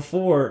slightly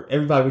before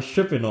everybody was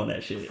tripping on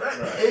that shit.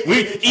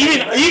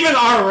 Even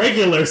our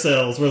regular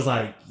selves was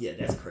like, yeah,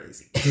 that's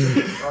crazy.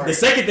 The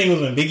second thing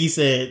was when Biggie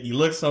said, "You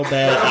look so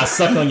bad, I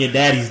suck on your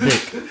daddy's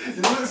dick."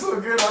 You look so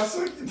good, I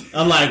suck your dick.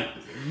 I'm like,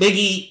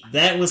 Biggie,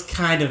 that was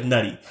kind of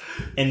nutty,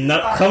 and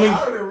coming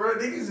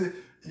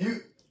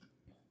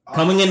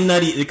in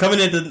nutty, coming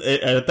into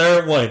the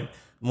third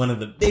one of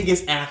the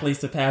biggest athletes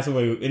to pass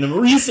away in the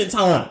recent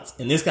times,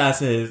 and this guy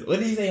says, "What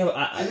did he say?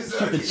 I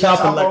shoot the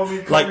chopper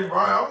like."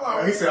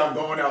 He said, "I'm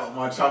going out with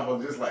my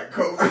chopper just like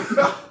Kobe."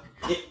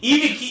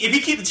 Even if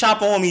you keep the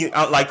chopper on me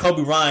out like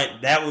Kobe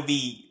Bryant, that would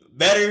be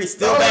better. It's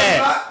still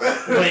bad.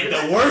 But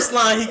the worst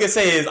line he could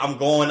say is, "I'm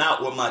going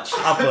out with my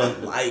chopper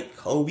like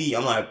Kobe."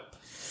 I'm like,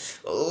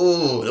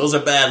 oh, those are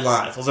bad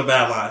lines.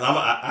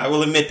 I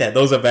will admit that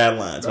those are bad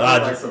lines.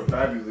 But like some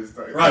fabulous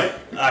type. Right.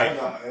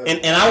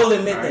 And I will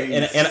admit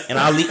that. And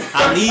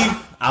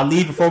I'll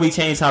leave before we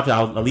change topic.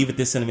 I'll leave with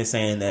this sentiment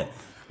saying that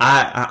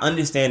I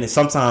understand that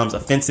sometimes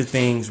offensive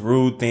things,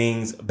 rude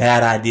things,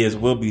 bad ideas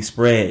will be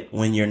spread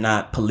when you're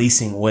not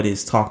policing what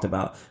is talked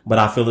about. But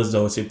I feel as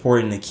though it's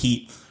important to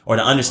keep or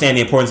to understand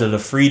the importance of the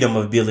freedom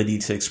of ability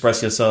to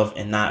express yourself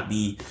and not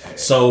be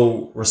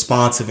so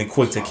responsive and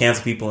quick to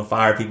cancel people and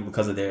fire people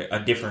because of a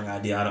differing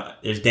idea.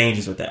 There's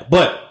dangers with that.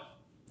 But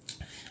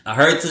I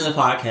heard this in the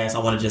podcast. I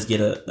want to just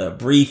get a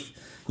brief,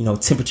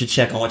 temperature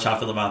check on what y'all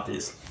feel about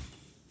this.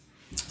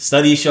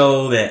 Studies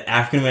show that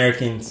African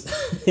Americans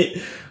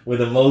were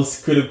the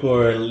most critical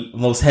or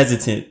most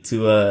hesitant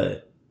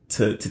to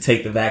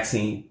take the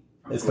vaccine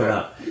that's come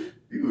out.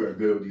 You are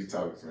good with these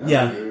topics, man.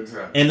 Yeah.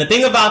 And the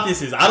thing about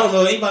this is, I don't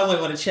know, anybody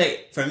might want to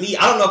check. For me,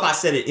 I don't know if I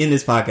said it in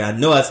this podcast. I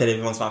know I said it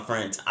amongst my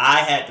friends. I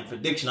had the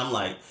prediction. I'm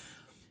like,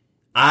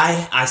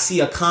 I see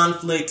a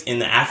conflict in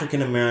the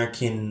African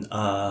American,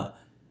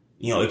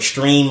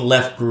 extreme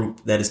left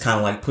group that is kind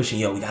of like pushing,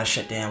 we gotta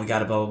shut down, we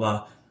gotta blah, blah,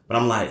 blah. But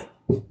I'm like,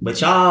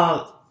 but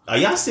y'all, are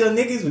y'all still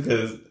niggas?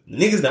 Because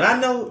niggas that I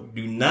know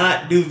do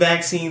not do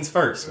vaccines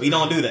first. We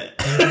don't do that.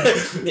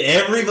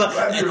 Every black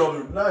man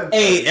don't do nothing.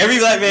 Hey, every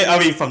black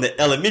man, from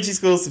the elementary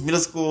school to middle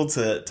school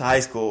to high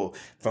school,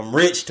 from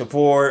rich to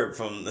poor,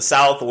 from the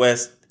south to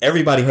west,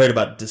 everybody heard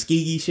about the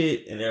Tuskegee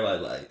shit, and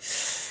everybody like,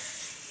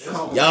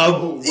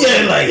 y'all boys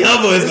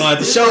gonna have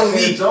to show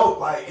me. Joke,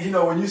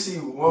 when you see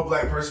one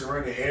black person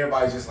running,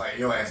 everybody's just like,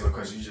 you don't answer the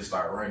question, you just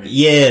start running.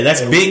 Yeah,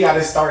 that's big. We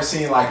gotta start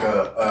seeing like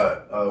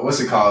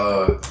what's it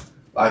called?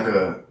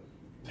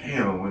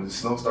 When the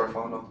snow start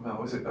falling off the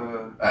mountain, what's it?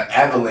 An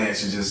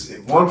avalanche. Is just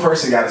if one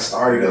person got to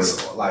start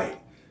it,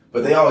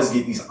 but they always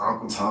get these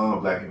Uncle Tom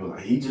black people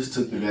like, he just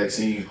took the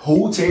vaccine.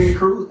 Who? Terry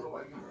Crews?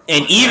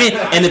 And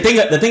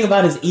the thing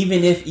about it is,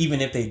 even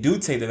if they do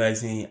take the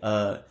vaccine,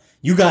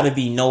 you got to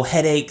be no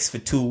headaches for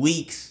 2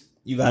 weeks.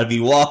 You got to be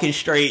walking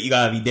straight. You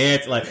got to be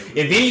dancing. Like,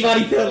 if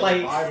anybody feel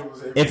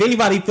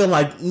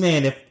like,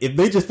 man, if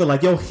they just feel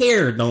like your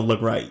hair don't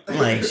look right,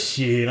 like,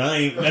 shit, I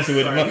ain't messing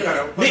with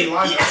it.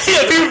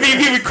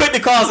 People quick to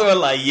call someone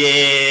like,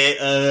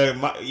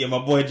 my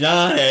boy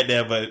John had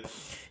that, but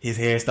his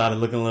hair started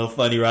looking a little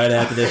funny right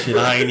after that shit.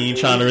 I ain't even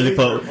trying to really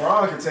poke.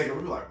 Bron can take it.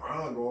 We be like,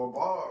 Bron going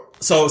bald.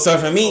 So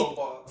for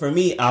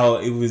me,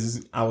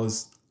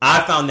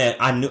 I found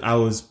that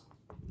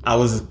I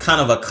was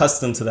kind of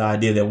accustomed to the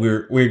idea that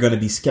we're going to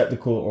be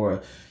skeptical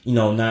or,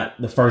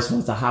 not the first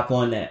ones to hop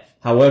on that.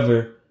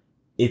 However,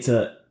 it's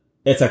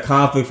it's a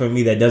conflict for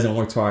me that doesn't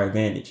work to our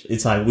advantage.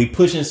 It's like we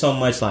pushing so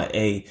much like,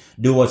 hey,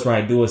 do what's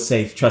right, do what's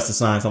safe, trust the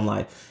science. I'm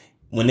like,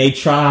 when they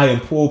try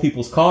and pull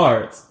people's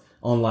cards,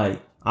 I'm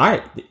like, all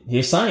right,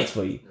 here's science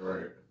for you.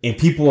 Right. And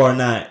people are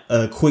not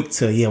quick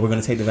to, we're going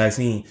to take the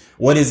vaccine.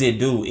 What does it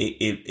do?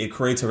 It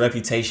creates a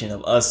reputation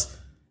of us.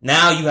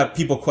 Now you have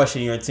people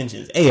questioning your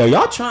intentions. Hey, are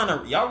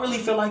y'all really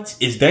feel like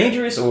it's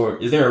dangerous, or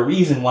is there a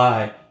reason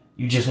why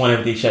you just want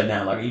everything shut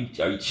down? Like,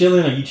 are you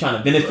chilling? Are you trying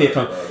to benefit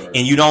from?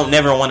 And you don't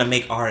never want to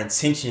make our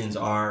intentions,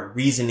 our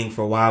reasoning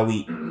for why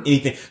we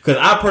anything. Because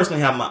I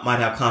personally might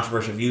have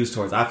controversial views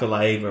towards. I feel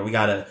like, hey, bro, we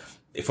gotta,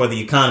 for the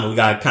economy, we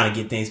gotta kind of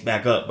get things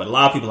back up. But a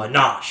lot of people are like,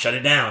 nah, shut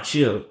it down,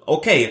 chill.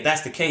 Okay, if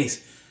that's the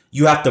case,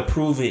 you have to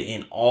prove it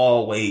in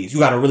all ways. You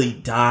got to really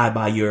die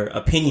by your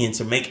opinion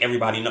to make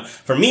everybody know.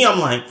 For me, I'm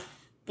like,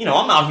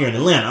 I'm out here in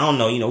Atlanta. I don't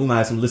know, we might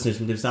have some listeners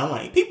from different. I'm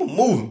like, people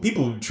moving,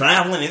 people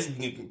traveling,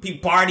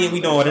 people partying. We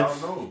doing it.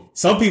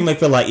 Some people may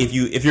feel like if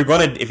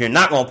you're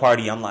not gonna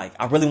party, I'm like,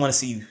 I really want to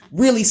see you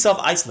really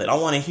self-isolate. I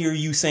want to hear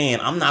you saying,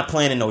 I'm not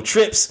planning no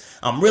trips.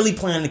 I'm really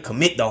planning to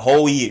commit the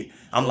whole year.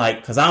 I'm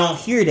like, because I don't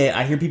hear that.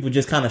 I hear people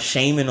just kind of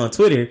shaming on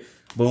Twitter.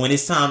 But when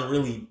it's time to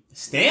really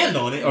stand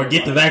on it or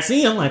get the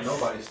vaccine, I'm like,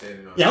 nobody's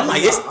standing on it. Yeah, I'm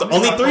like, it's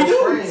only 3 dudes.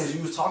 Friends,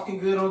 you was talking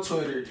good on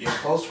Twitter. Your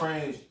close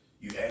friends,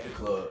 you at the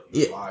club.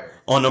 You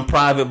liar. On them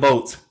private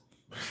boats.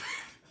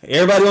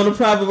 Everybody on the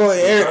private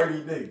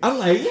boat. I'm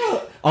like,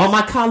 all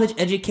my college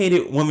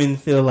educated women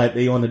feel like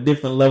they on a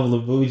different level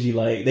of bougie.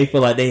 Like they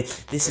feel like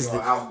this is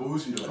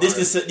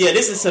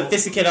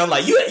sophisticated. I'm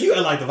like, you act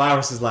like the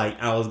virus is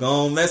like, I was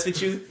gonna mess with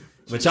you.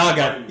 But y'all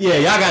got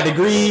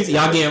degrees,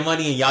 y'all getting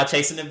money, and y'all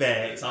chasing the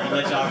bag. So I'm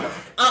gonna let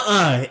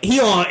y'all. He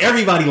on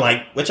everybody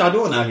like, what y'all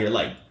doing out here?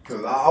 Like,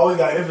 because I always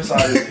got to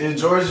emphasize in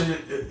Georgia,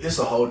 it's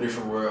a whole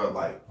different world.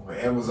 Like when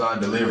Amazon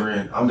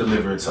delivering, I'm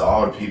delivering to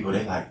all the people.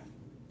 They like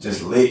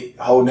just lit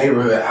whole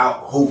neighborhood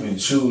out hooping,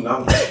 shooting.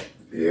 I'm like,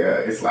 yeah,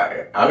 it's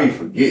like I be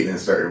forgetting in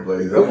certain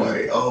places. I'm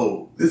like,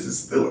 oh, this is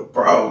still a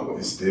problem.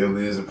 It still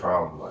is a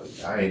problem. Like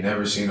I ain't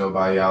never seen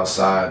nobody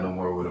outside no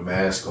more with a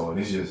mask on.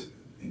 It's just.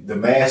 The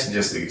mask is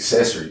just the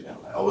accessory now.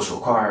 Like, it's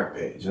required,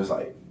 bet. Just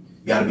like,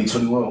 you gotta be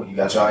 21 when you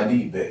got your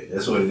ID, bet.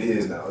 That's what it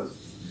is now.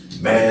 It's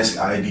mask,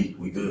 ID,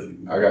 we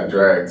good. I got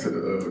dragged to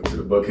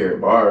the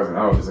Buckhead bars, and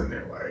I was just in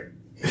there like,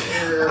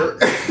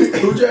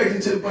 who dragged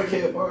you to the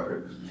Buckhead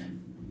bar?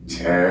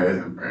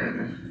 Chaz and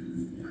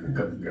Brandon. A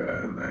couple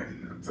guys, man.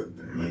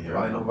 Yeah,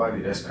 probably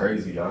nobody. That's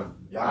crazy, y'all.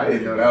 I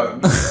didn't know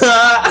that was me.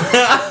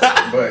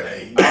 But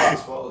hey,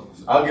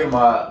 I'll give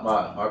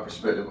my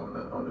perspective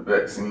on the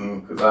vaccine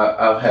because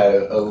I've had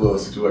a little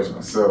situation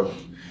myself.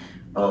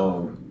 I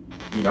don't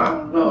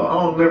know. I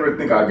don't never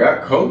think I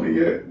got COVID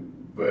yet,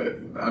 but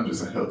I'm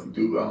just a healthy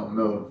dude. I don't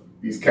know.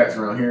 These cats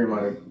around here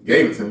might have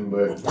gave it to me,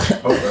 but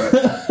hope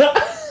not.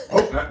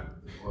 Hope not.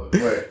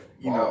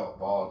 But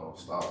ball don't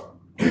stop.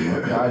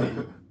 I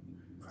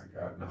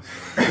got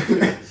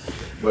nothing.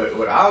 But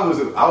what I was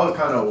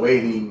kind of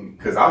waiting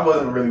because I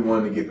wasn't really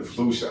wanting to get the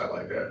flu shot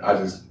like that. I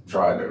just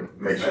tried to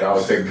make sure I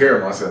was taking care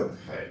of myself.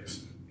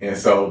 Thanks. And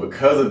so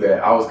because of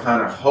that, I was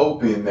kind of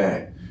hoping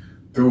that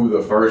through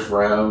the first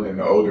round and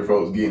the older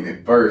folks getting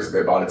it first,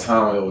 that by the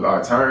time it was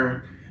our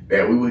turn,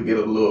 that we would get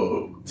a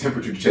little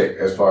temperature check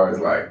as far as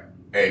like,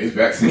 hey, this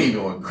vaccine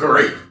doing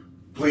great.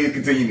 Please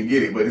continue to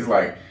get it. But it's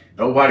like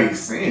nobody's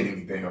saying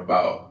anything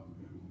about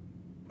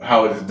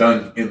how it is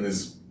done in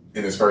this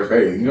first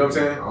phase. You know what I'm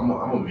saying? I'm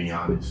gonna be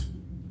honest.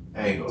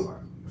 I ain't gonna lie.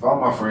 If all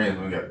my friends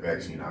don't get the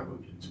vaccine, I'll go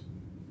get it too.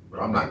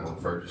 But I'm not going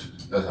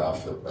first. That's how I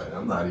feel about it.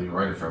 I'm not even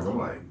running from it. I'm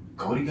like,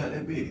 Cody got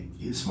that big.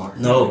 He's smart.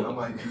 No. I'm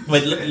like,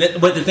 but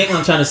the thing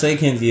I'm trying to say,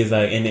 Kenzie, is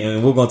like,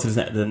 and we'll go to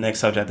the next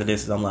subject after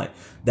this, is I'm like,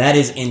 that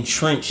is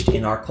entrenched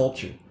in our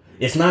culture.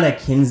 It's not a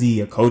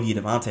Kenzie, a Cody,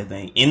 a Devontae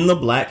thing. In the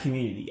black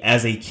community,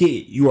 as a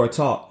kid, you are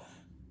taught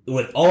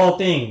with all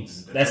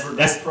things. That's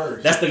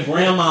the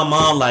grandma,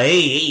 mom, like,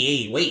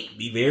 hey, wait,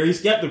 be very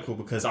skeptical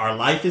because our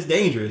life is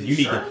dangerous. You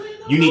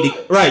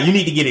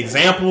need to get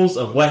examples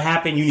of what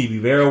happened. You need to be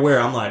very aware.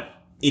 I'm like,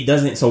 it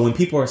doesn't. So when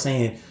people are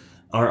saying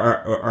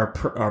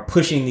are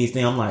pushing these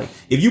things, I'm like,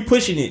 if you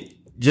pushing it,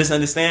 just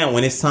understand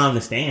when it's time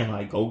to stand.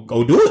 Like, go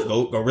do it.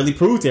 Go really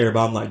prove to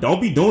everybody. I'm like,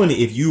 don't be doing it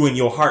if you in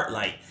your heart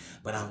like,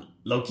 but I'm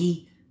low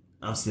key.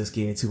 I'm still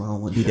scared too. I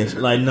don't want to do that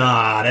shit. Like,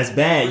 nah, that's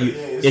bad.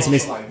 It's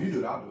like, if you do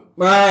it, I'll do it.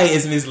 Right,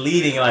 it's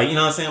misleading. Like, you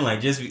know what I'm saying? Like,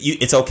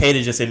 it's okay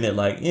to just admit,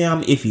 like, yeah,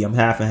 I'm iffy. I'm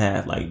half and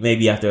half. Like,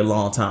 maybe after a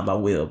long time I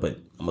will, but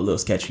I'm a little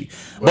sketchy.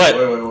 Wait.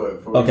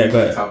 Before okay, go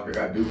ahead. Topic,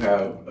 I do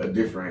have a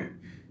different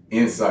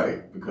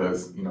insight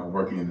because, I'm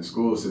working in the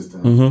school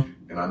system,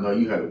 and I know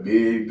you had a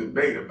big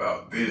debate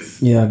about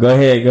this. Yeah, go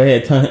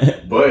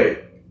ahead.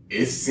 But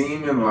it's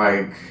seeming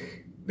like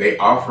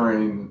they're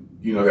offering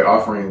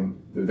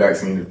the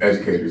vaccine to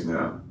educators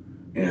now.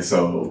 And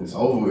so it's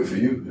over with for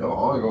you. Yo,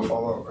 I ain't gonna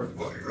fall off.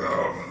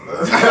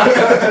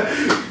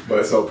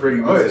 But so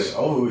pretty much it's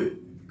over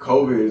with.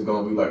 COVID is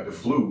gonna be like the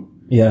flu.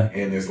 Yeah.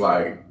 And it's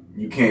like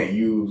you can't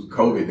use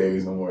COVID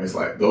days no more. It's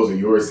like those are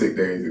your sick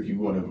days if you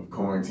want to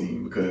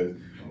quarantine because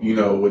you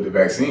know, with the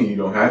vaccine, you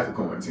don't have to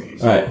quarantine.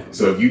 Right.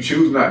 So if you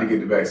choose not to get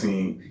the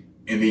vaccine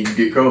and then you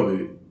get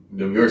COVID,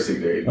 then you're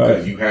sick days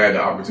because you had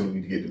the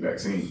opportunity to get the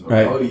vaccine.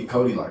 Right.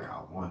 Cody like,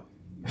 I won.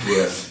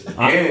 Yeah.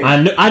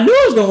 I knew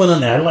I was going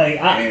on that. Like,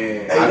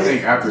 I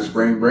think after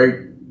spring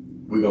break,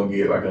 we're going to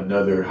get like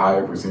another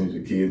higher percentage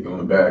of kids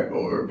going back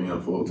or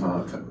being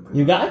full-time type of thing.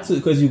 you got to,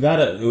 because you got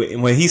to,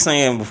 when he's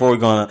saying before we're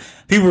going,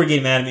 people were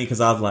getting mad at me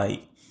because I was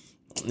like,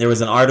 there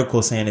was an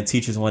article saying that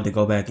teachers wanted to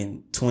go back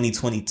in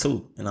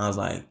 2022. And I was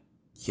like,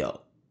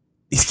 yo,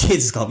 these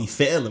kids is going to be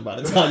failing by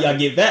the time y'all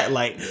get back.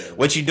 Like,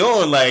 what you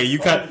doing? Like, you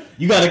got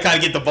to kind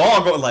of get the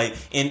ball going. Like,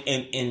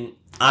 and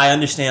I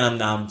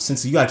understand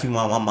since you got to keep in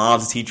mind, my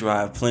mom's a teacher.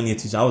 I have plenty of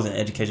teachers. I was in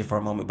education for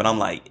a moment, but I'm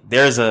like,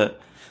 there has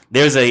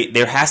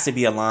to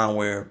be a line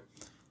where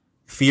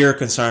fear and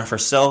concern for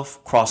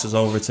self crosses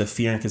over to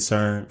fear and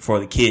concern for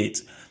the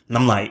kids. And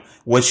I'm like,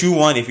 what you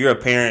want if you're a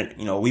parent,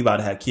 you know, we about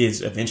to have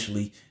kids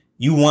eventually.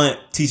 You want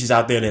teachers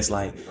out there that's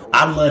like,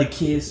 I love the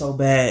kids so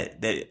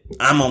bad that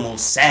I'm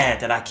almost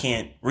sad that I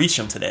can't reach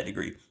them to that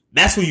degree.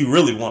 That's what you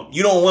really want.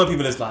 You don't want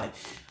people that's like,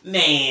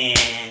 man,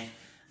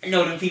 I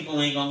know them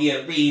people ain't gonna be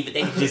able to read, but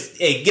they can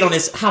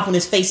just hop on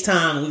this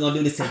FaceTime and we're gonna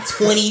do this in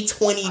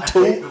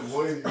 2022.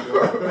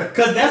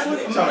 Because that's what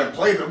I'm trying to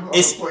play them.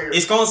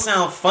 It's gonna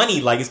sound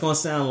funny, like it's gonna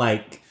sound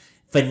like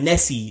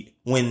finessey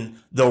when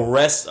the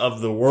rest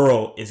of the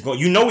world is going.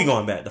 You know, we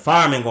going back. The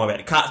firemen going back.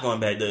 The cops going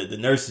back. The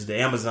nurses, the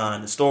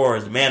Amazon, the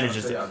stores, the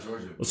managers.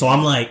 So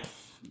I'm like,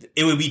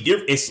 it would be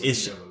different.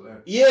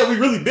 Yeah, we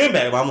really been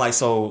back. But I'm like,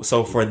 so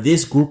for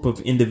this group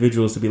of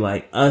individuals to be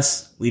like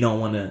us, we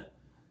don't want to.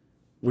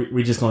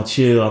 We're just gonna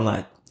chill. I'm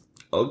like,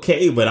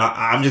 okay, but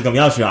I'm just gonna be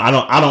honest with you.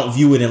 I don't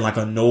view it in like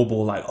a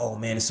noble, like, oh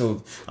man, it's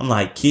so. I'm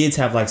like, kids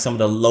have like some of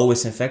the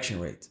lowest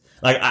infection rates.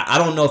 Like, I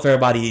don't know if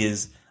everybody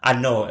is. I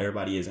know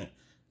everybody isn't.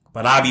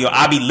 But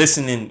I'll be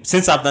listening.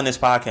 Since I've done this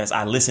podcast,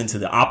 I listen to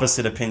the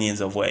opposite opinions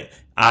of what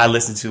I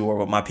listen to or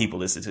what my people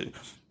listen to.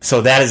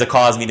 So that has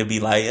caused me to be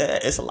like,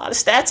 it's a lot of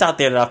stats out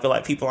there that I feel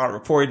like people aren't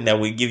reporting that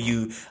would give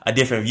you a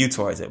different view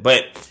towards it.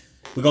 But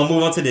we're going to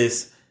move on to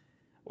this.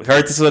 We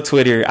heard this on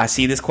Twitter. I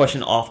see this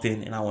question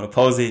often and I want to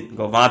pose it.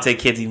 Go Vontae,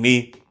 Kidsy,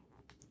 me.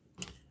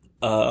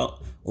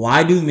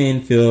 Why do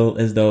men feel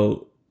as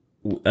though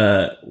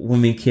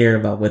women care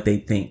about what they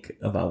think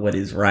about what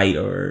is right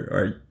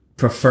or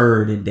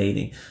preferred in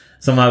dating?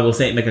 Somebody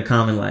will make a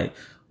comment like,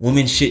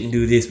 women shouldn't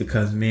do this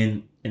because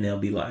men, and they'll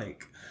be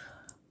like,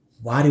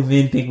 why do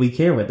men think we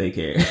care what they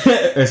care?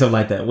 Or something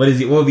like that. What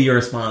would be your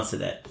response to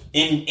that?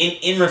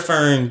 In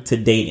referring to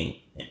dating.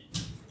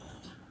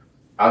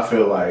 I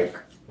feel like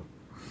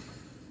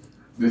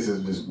this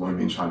is just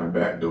women trying to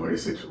backdoor the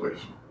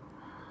situation.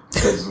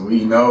 Because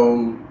we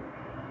know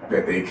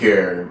that they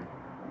care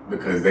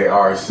because they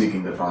are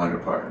seeking to find a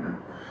partner.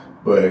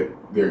 But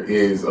there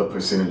is a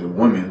percentage of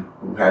women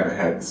who haven't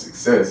had the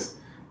success,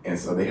 and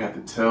so they have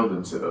to tell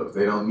themselves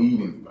they don't need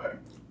anybody.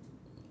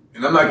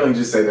 And I'm not going to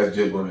just say that's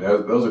just women.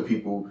 Those are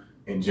people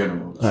in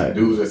general. Right.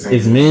 Dudes are saying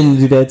it's men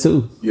do that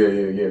too.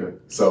 Yeah.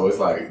 So it's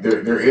like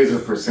there is a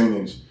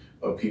percentage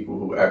of people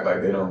who act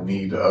like they don't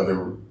need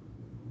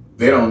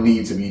they don't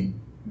need to be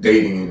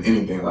dating and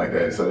anything like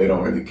that. So they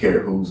don't really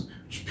care who's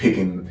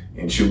picking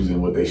and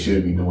choosing what they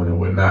should be doing and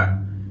what not.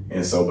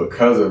 And so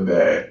because of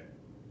that,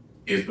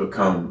 it's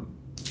become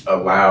a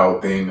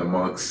loud thing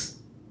amongst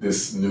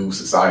this new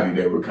society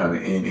that we're kind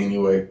of in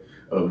anyway,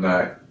 of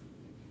men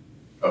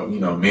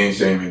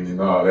shaming and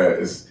all that.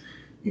 It's,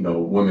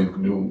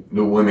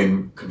 new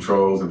women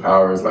controls and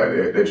powers, like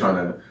they're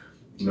trying to,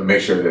 make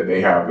sure that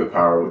they have the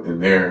power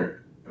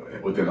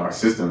within our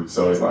system.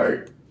 So it's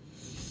like,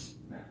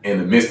 in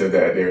the midst of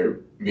that, they're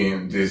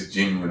being just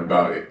genuine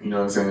about it. You know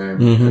what I'm saying?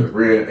 Mm-hmm.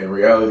 In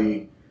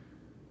reality,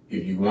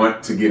 if you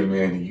want to get a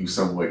man, then you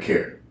somewhat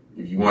care.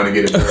 If you want to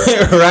get a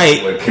girl,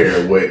 right, what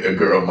care what a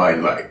girl might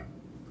like.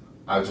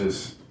 I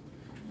just,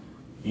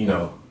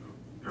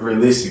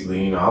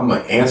 realistically, I'm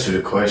gonna answer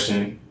the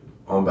question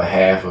on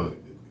behalf of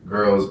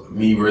girls.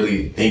 Me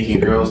really thinking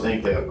girls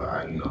think that,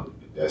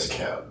 that's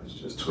cap. It's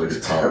just Twitter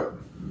talk.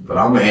 But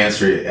I'm gonna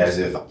answer it as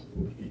if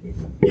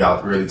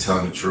y'all really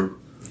telling the truth.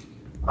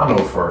 I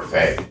know for a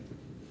fact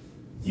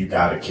you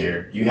gotta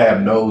care. You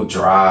have no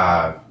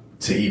drive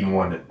to even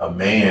want a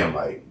man.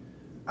 Like,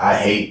 I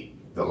hate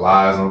the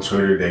lies on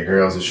Twitter that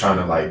girls are trying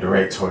to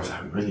direct towards. I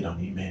really don't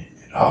need men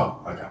at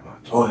all. I got my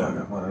toy. I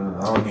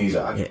don't need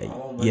that.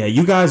 Yeah,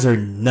 you guys are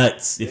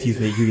nuts if you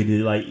think you can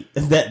do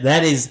that.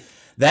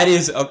 That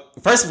is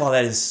first of all,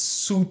 that is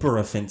super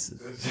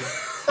offensive.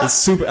 It's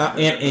super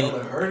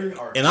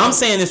and I'm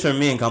saying this for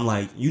men. I'm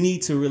like, you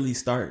need to really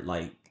start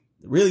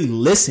really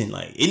listen.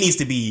 It needs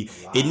to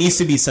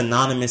be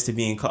synonymous to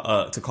being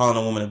to calling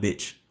a woman a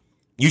bitch.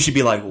 You should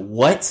be like,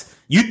 what?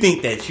 You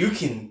think that you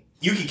can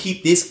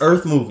keep this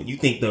earth moving? You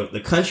think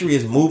the country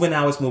is moving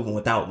how it's moving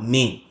without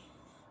men?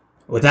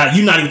 Without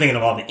you not even thinking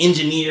of all the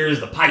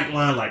engineers, the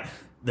pipeline,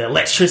 the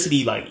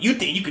electricity. You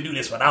think you could do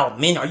this without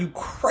men? Are you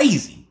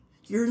crazy?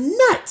 You're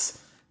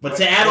nuts. But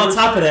to add on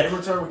top of that, in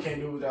return, we can't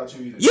do it without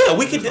you either. Yeah,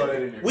 we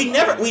could. We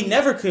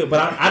never could.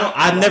 But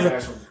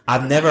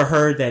I've never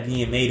heard that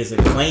being made as a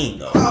claim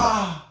though.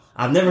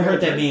 I've never heard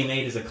that being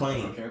made as a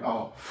claim. Okay.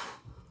 Oh.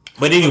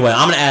 But anyway,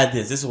 I'm gonna add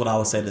this. This is what I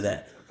would say to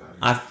that.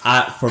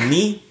 For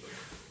me,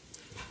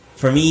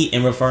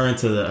 in referring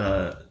to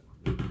the.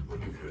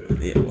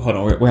 Hold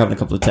on, we're having a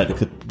couple of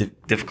technical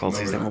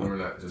difficulties. No, we're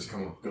not. Just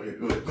come on. Go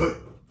ahead.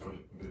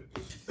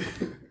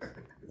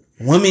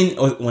 Women,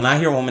 when I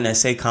hear women that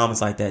say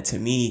comments like that, to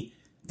me,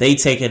 they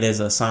take it as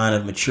a sign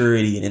of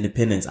maturity and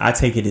independence. I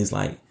take it as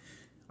like,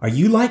 are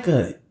you like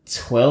a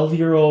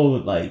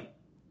 12-year-old like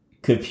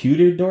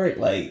computer dork?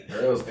 Like,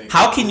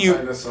 how can you?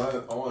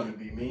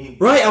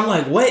 Right? I'm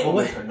like,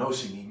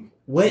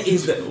 what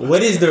is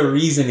the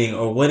reasoning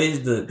or what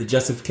is the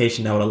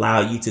justification that would allow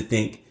you to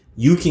think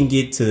you can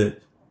get to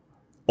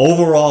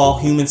overall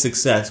human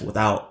success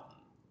without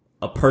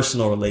a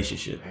personal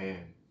relationship? Man.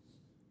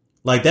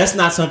 Like, that's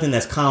not something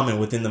that's common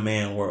within the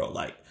man world.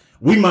 Like,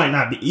 we might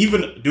not be,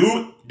 even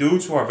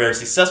dudes who are very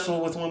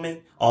successful with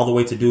women, all the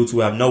way to dudes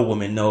who have no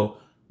women, no,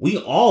 we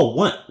all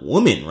want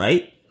women,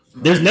 right?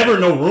 There's never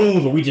no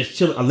rooms where we just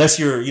chill, unless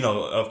you're,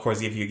 of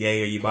course, if you're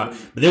gay or you bi,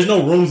 but there's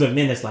no rooms of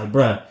men that's like,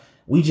 bruh,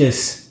 we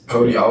just.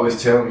 Cody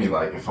always tell me,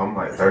 like, if I'm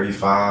like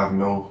 35,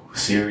 no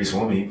serious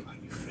woman, he be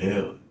like, you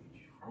failed.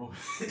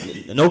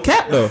 No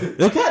cap though.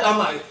 No cap. I'm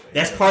like,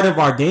 that's part of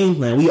our game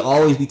plan. We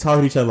always be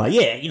talking to each other like,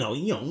 yeah, you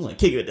want to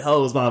kick it with the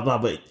hoes, blah blah.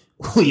 But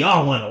we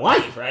all want a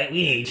wife, right?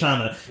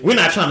 We're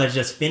not trying to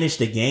just finish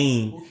the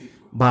game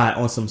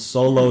on some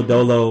solo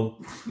dolo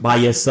by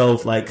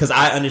yourself. Like, because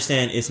I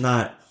understand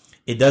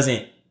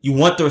you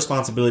want the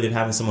responsibility of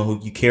having someone who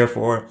you care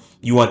for.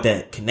 You want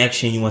that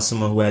connection. You want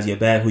someone who has your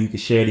back, who you can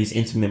share these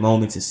intimate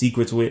moments and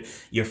secrets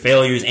with, your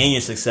failures and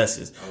your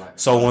successes.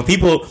 So when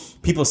people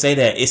say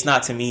that, it's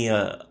not to me,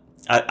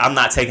 I'm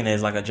not taking it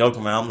as like a joke,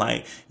 man. I'm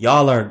like,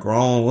 y'all are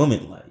grown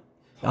women. Like,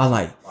 y'all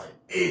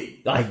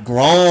like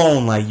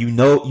grown, like, you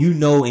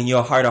know in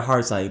your heart of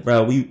hearts, like,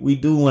 bro, we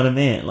do want a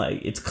man.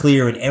 Like, it's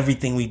clear in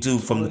everything we do,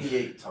 from the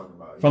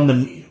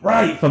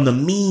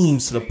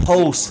memes to the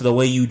posts to the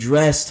way you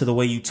dress to the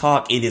way you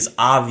talk. It is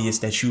obvious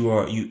that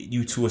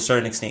you to a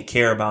certain extent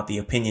care about the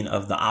opinion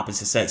of the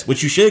opposite sex,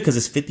 which you should, because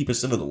it's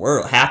 50% of the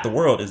world. Half the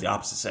world is the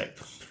opposite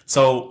sex.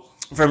 So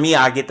for me,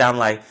 I get down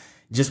like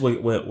just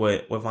what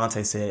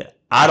Vontae said.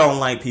 I don't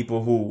like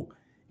people who,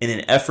 in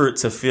an effort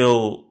to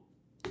feel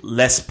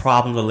less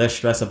problems or less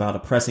stress about a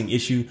pressing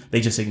issue,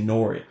 they just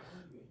ignore it.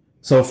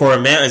 So for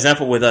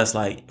example with us,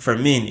 like, for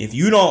men, if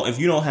you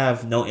don't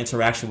have no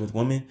interaction with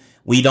women,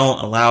 we don't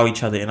allow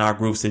each other in our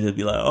groups to just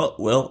be like, oh,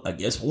 well, I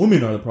guess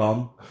women are the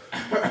problem.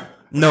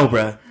 No,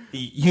 bruh.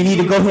 You need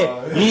to go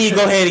ahead. You need to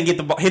go ahead and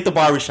hit the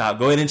barbershop.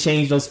 Go ahead and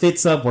change those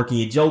fits up, working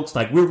your jokes.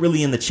 Like, we're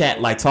really in the chat,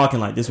 like, talking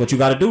like this. What you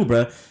got to do,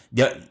 bruh.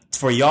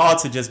 For y'all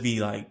to just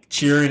be like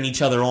cheering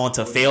each other on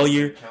to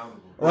failure,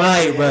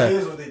 right, bruh?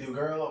 Here's what they do,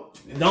 girl.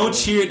 Don't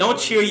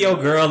cheer your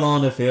girl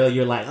on to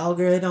failure. Like, oh,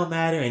 girl, it don't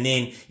matter. And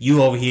then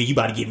you over here, you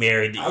about to get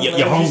married. Your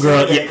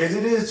homegirl, because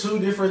it is two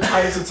different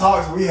types of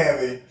talks we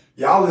having.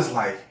 Y'all is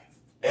like,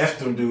 F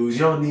them dudes.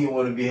 You don't even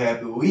want to be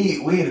happy. We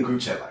in a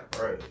group chat like,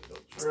 bro,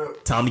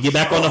 time to get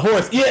back on the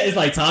horse. Yeah, it's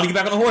like time to get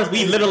back on the horse.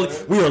 We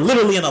were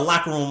literally in the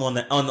locker room on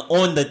the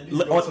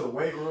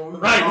weight room.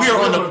 Right, we were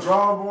on the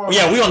drawing board.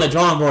 Yeah, we were on the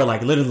drawing board,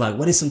 like, literally, like,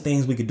 what is some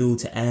things we could do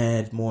to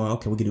add more?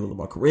 Okay, we could do a little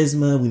more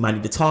charisma. We might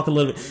need to talk a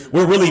little bit.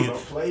 We're really,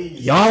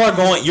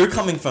 you're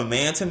coming from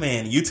man to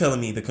man. You telling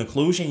me the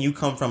conclusion you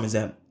come from is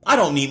that I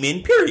don't need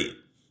men, period.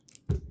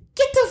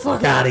 Get the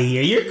fuck out of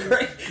here. You're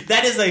crazy.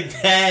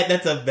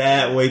 That's a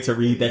bad way to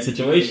read that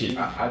situation.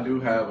 I do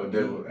have a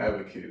devil's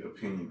advocate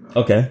opinion.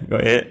 Okay, go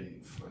ahead.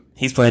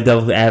 He's playing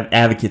devil's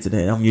advocate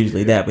today. I'm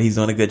usually that, but he's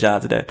doing a good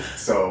job today.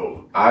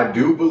 So I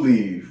do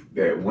believe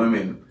that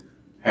women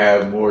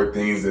have more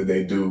things that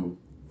they do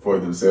for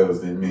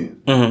themselves than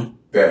men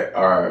that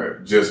are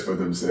just for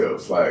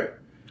themselves. Like,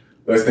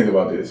 let's think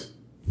about this.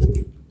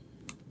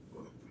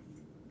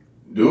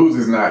 Dudes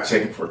is not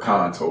checking for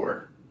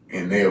contour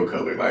and nail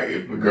color. Like,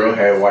 if a girl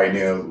had white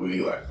nails,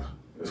 we like,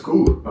 it's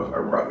cool. I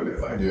rock with it.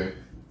 Like, yeah.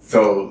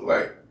 So,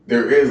 like,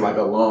 there is like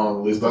a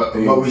long list of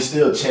things. But we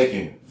still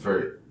checking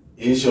for,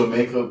 is your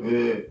makeup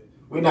good?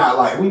 We're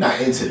not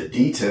into the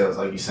details,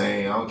 like you're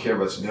saying. I don't care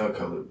about your nail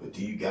color, but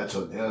do you got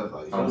your nails?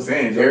 Like, I'm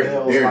saying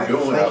they're like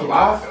doing a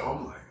lot.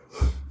 I'm like,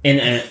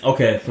 and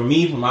okay, for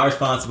me, for my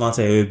response to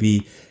Monte, it would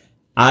be,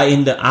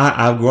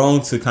 I've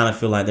grown to kind of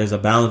feel like there's a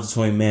balance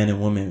between men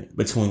and women,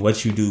 between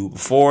what you do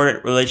before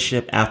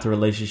relationship, after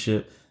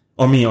relationship,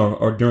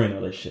 or during a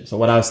relationship. So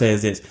what I would say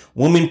is this: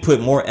 women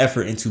put more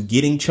effort into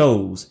getting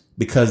chose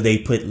because they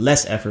put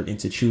less effort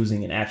into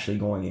choosing and actually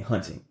going and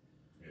hunting.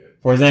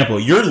 For example,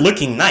 you're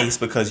looking nice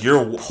because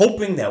you're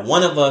hoping that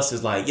one of us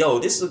is like, yo,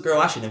 this is a girl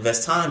I should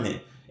invest time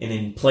in, and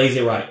then plays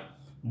it right.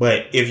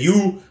 But if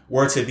you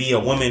were to be a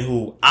woman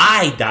who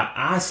I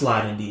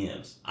slide in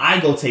DMs, I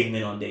go take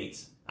men on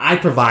dates, I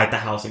provide the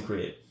house and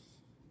crib,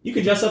 you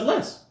can dress up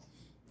less,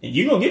 and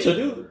you gonna get your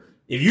dude.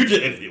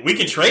 If we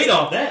can trade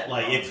off that,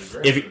 like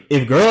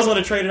if girls want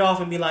to trade it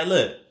off and be like,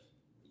 look,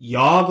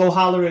 y'all go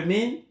holler at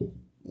men.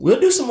 We'll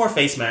do some more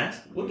face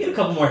masks. We'll get a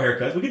couple more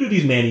haircuts. We can do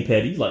these mani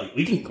pedis. Like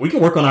we can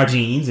work on our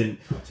jeans and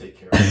take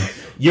care of myself.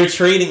 Your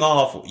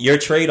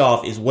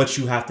trade-off is what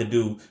you have to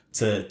do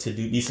to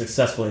be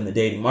successful in the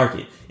dating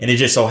market. And it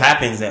just so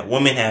happens that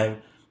women have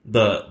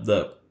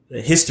the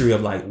history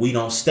of like, we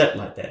don't step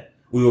like that.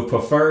 We would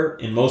prefer,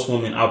 and most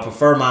women, I would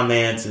prefer my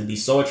man to be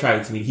so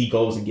attracted to me, he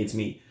goes and gets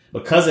me.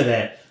 Because of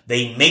that,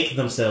 they make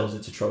themselves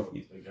into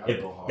trophies.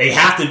 They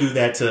have to do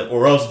that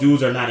or else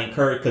dudes are not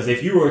encouraged. Because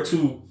if you were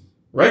too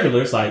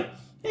regular, it's like,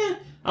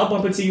 I'll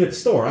bump into you at the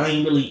store. I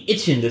ain't really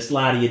itching to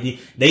slide to your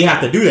They have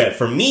to do that.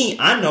 For me,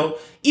 I know,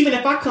 even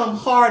if I come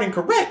hard and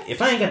correct,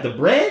 if I ain't got the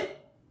bread,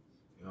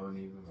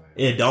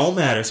 it don't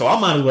matter. So I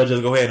might as well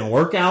just go ahead and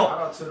work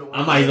out.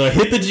 I might as well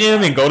hit the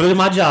gym and go to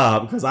my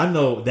job because I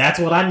know that's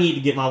what I need to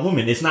get my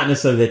woman. It's not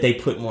necessarily that they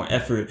put more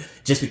effort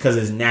just because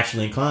it's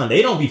naturally inclined.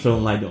 They don't be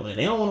feeling like doing it.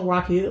 They don't want to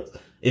rock heels.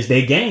 It's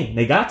their game.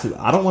 They got to.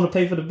 I don't want to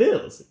pay for the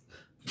bills.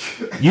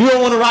 You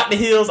don't want to rock the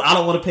heels. I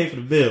don't want to pay for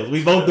the bills.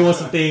 We both doing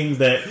some things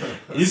that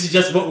this is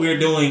just what we're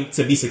doing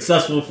to be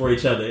successful for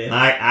each other. And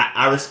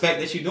I respect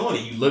that you're doing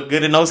it. You look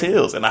good in those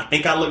heels. And I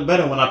think I look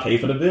better when I pay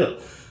for the bill.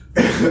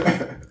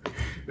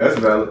 That's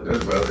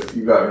valid.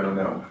 You got me on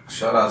that one.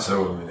 Shout out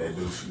to women that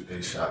do shoot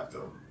they shot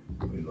though.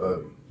 We love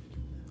you.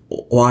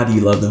 Why do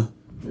you love them?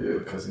 Yeah,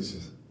 because it's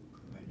just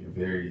like you're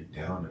very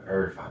down to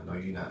earth. I know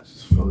you're not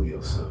just full of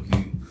yourself.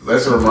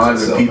 Let's remind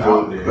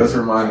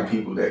the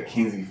people that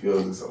Kenzie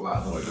feels it's a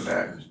lot more than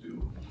average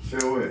dude.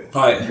 Feel it.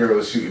 All right.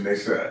 Girls shooting their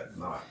shot.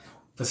 No.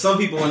 For some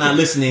people who are not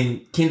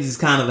listening, Kenzie's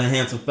kind of a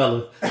handsome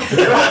fella.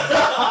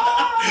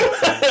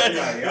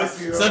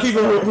 Some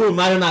people who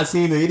might have not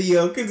seen the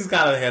video, Kenzie's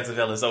kind of a handsome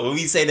fella. So when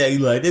we say that, you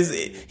like this,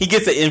 he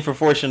gets an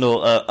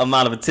disproportional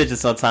amount of attention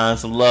sometimes,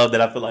 some love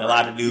that I feel like a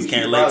lot of dudes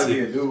can't relate to. He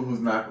probably be a dude who's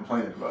not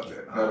complaining about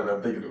that. Now that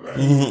I'm thinking about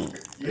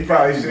it, he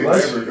probably should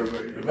never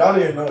complain. If y'all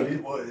didn't know,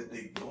 these boys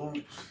they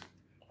boom.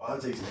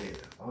 Vontae stayed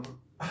at Atlanta.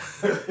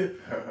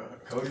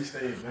 Cody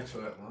stayed in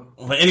Metro Atlanta.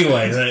 But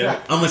anyway,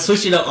 I'm gonna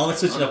switch it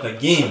up.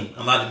 Again.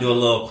 I'm about to do a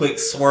little quick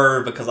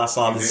swerve because I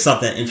saw this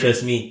something that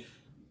interests me.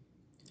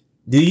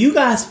 Do you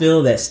guys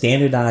feel that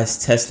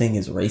standardized testing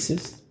is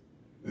racist?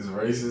 It's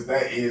racist.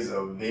 That is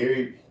a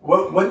very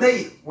when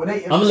they.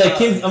 I'm gonna let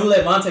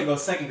Vontae go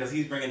second because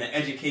he's bringing the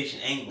education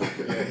angle.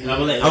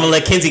 I'm gonna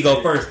let Kenzie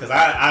go first because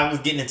I was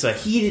getting into a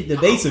heated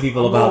debates with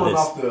people about this.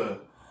 Off the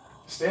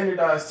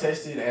standardized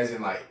testing, as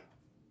in like,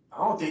 I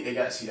don't think they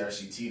got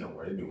CRCT no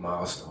more. They do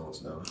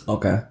milestones now.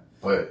 Okay,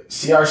 but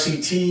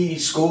CRCT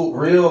school,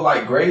 real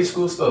like grade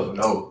school stuff,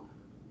 no.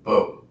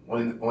 But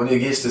when it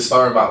gets to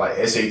start about like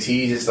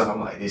SATs and stuff, I'm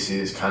like, this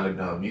is kind of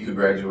dumb. You could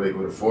graduate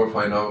with a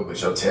 4.0,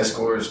 but your test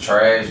score is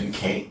trash. You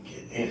can't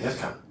get in. That's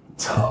kind of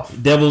tough.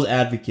 Devil's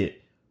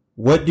advocate.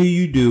 What do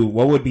you do?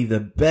 What would be the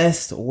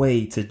best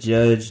way to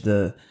judge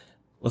the?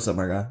 What's up,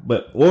 my guy?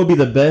 But what would be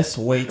the best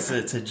way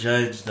to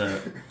judge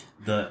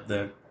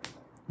the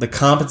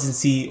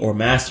competency or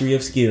mastery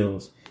of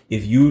skills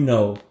if you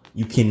know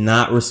you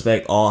cannot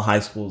respect all high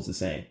schools the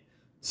same?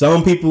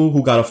 Some people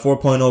who got a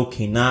 4.0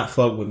 cannot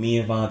fuck with me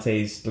and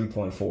Vontae's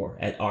 3.4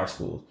 at our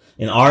schools.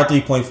 And our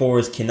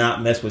 3.4s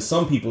cannot mess with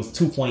some people's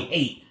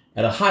 2.8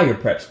 at a higher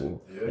prep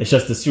school. Yeah. It's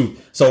just the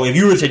truth. So if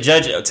you were to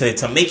judge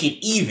to make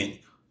it even,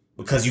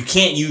 because you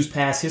can't use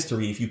past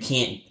history if you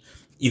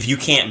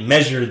can't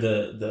measure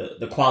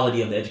the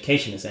quality of the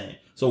education it's in.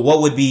 So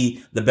what would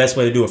be the best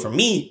way to do it? For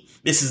me,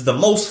 this is the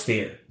most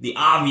fair. The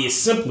obvious,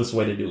 simplest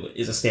way to do it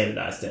is a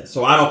standardized test.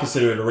 So I don't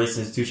consider it a racist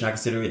institution. I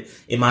consider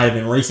it might have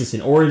been racist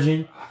in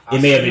origin.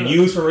 It may have been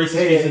used for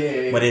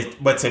racist reasons.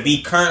 But to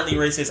be currently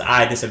racist,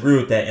 I disagree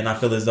with that. And I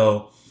feel as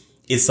though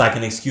it's like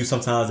an excuse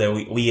sometimes that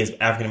we as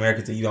African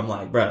Americans to you. I'm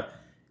like, bruh,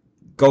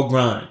 go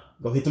grind.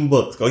 Go hit them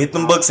books. Go hit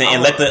them books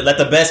and let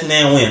the best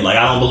man win. Like,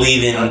 I don't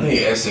believe in. I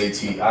think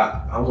SAT.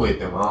 I'm with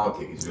them. I don't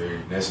think it's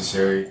very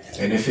necessary.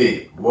 And if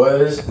it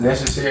was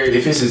necessary,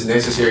 if it's as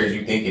necessary as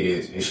you think it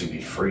is, it should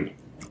be free.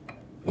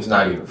 It's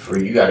not even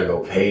free. You got to go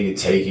pay to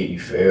take it. You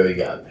fail, you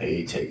got to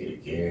pay to take it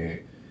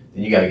again.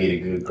 Then you got to get a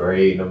good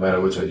grade, no matter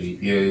what your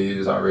GPA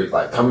is already.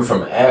 Like, coming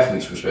from an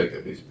athlete's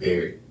perspective, it's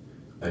very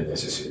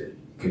unnecessary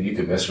because you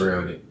can mess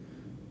around it.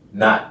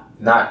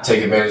 Not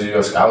take advantage of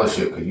your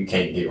scholarship because you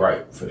can't get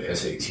right for the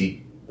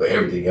SAT, but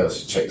everything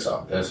else checks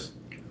off. I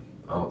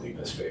don't think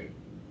that's fair.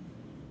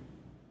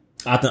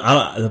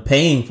 The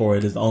paying for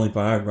it is the only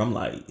priority. I'm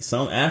like,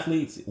 some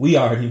athletes, we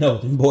already know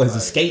them boys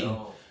are skating.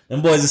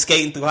 Them boys are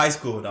skating through high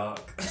school, dog.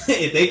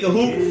 If they can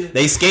hoop,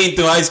 they skating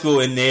through high school,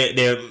 and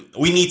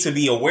we need to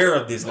be aware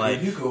of this. Like,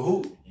 if you can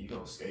hoop, you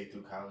gonna skate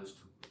through college too.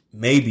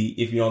 Maybe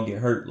if you don't get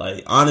hurt.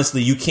 Like,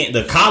 honestly, you can't.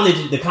 The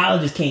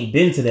colleges can't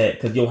bend to that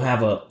because you'll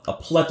have a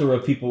plethora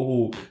of people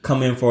who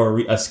come in for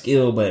a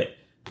skill, but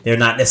they're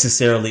not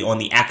necessarily on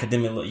the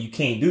academic level. You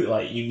can't do it.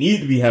 Like, you need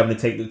to be having to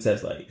take the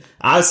test. Like,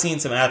 I've seen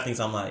some athletes.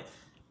 I'm like,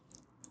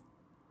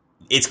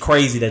 it's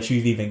crazy that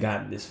you've even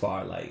gotten this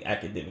far, like,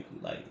 academically.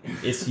 Like,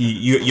 it's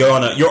you're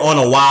on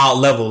a wild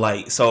level.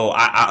 Like, so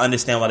I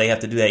understand why they have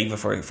to do that even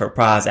for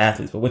prize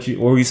athletes. But what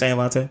were you saying,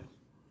 Vontae?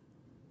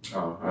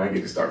 Oh, I didn't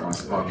get to start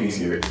my piece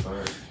yet.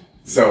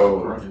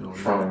 So,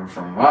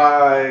 from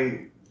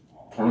my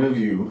point of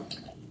view,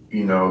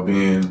 you know,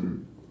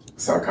 being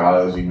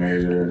psychology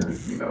major,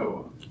 you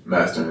know,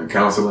 master in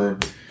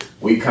counseling,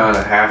 we kind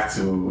of have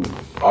to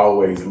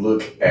always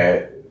look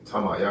at.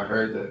 Talking about, y'all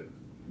heard that?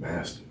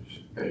 Masters.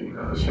 Hey, you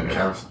know what I'm saying?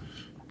 Counseling.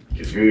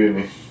 You feel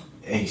me?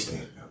 Ain't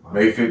staying.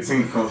 May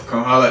 15th,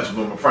 come holler at you,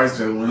 but my price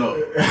just went up.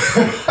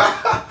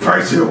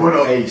 Price just went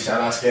up. Hey,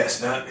 shout out Scat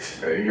Snacks.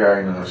 Hey, you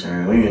already know what I'm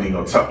saying. We ain't even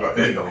gonna talk about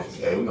that. We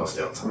gonna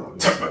stay on top.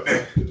 Talk about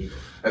that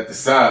at the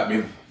side,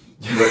 man.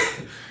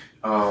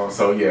 But,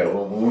 so yeah,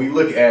 when we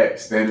look at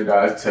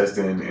standardized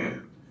testing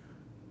and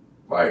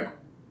like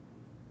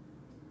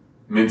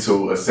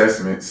mental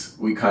assessments,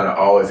 we kind of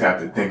always have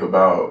to think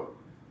about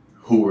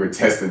who we're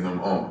testing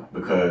them on,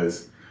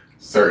 because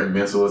certain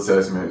mental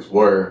assessments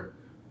were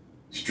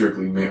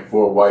strictly meant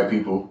for white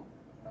people,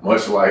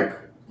 much like,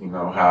 you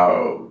know,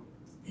 how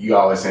you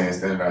all are saying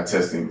standardized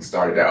testing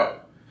started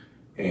out.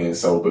 And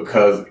so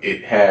because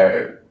it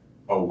had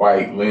a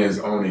white lens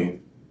on it,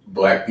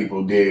 black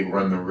people did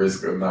run the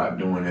risk of not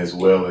doing as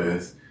well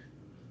as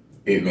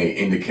it may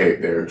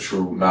indicate their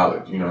true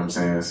knowledge, you know what I'm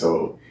saying?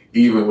 So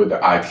even with the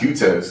IQ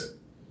test,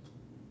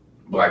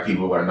 black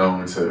people are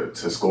known to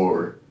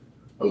score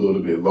a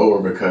little bit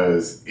lower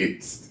because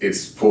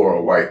it's for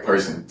a white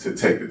person to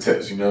take the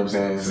test, you know what I'm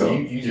saying? So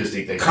you just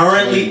think they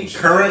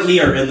currently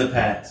or in the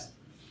past?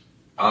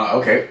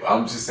 Okay,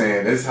 I'm just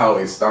saying this is how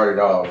it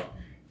started off,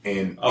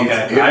 and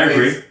okay, I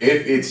agree.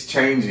 If it's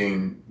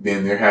changing,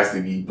 then there has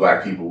to be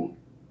black people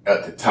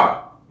at the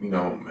top, you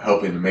know,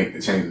 helping to make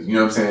the changes. You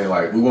know what I'm saying?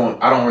 Like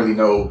I don't really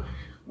know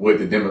what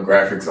the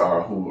demographics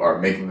are who are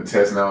making the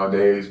test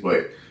nowadays,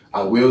 but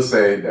I will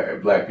say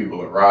that black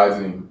people are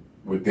rising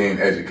within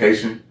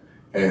education.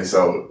 And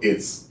so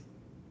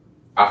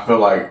I feel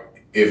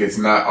like if it's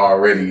not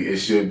already, it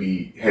should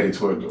be headed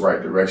toward the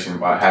right direction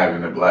by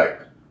having a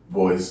black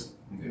voice,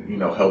 you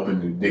know, helping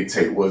to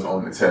dictate what's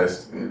on the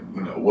test and,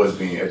 you know, what's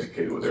being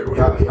educated with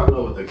everybody. Y'all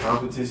know what the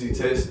competency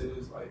test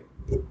is? Like,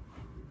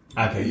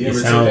 okay, it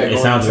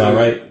sounds about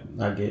right.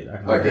 I get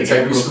like the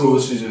technical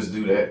schools should just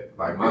do that.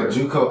 Like my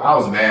JUCO, I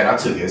was mad. I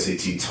took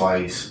SAT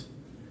twice,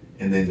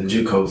 and then the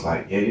JUCO was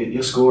like, yeah,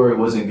 your score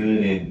wasn't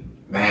good in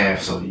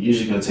math, so you're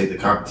usually gonna take the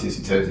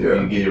competency test. If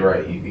you get it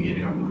right, you can get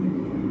it.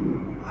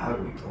 I'm like, how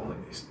are we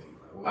doing this thing?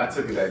 I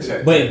took it that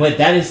check. But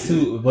that is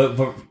too. But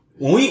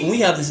when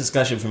we have this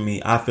discussion, for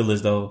me, I feel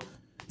as though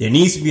there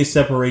needs to be a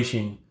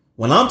separation.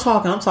 When I'm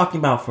talking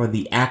about for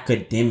the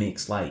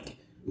academics, like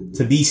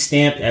to be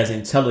stamped as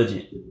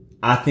intelligent.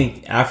 I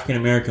think African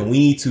American,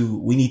 we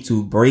need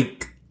to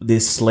break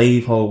this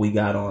slave hold we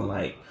got on.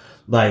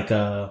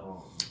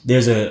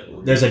 There's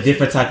a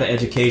different type of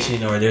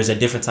education, or there's a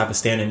different type of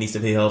standard needs to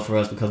be held for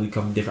us because we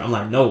come from different. I'm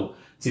like, no,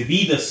 to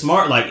be the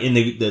smart, like in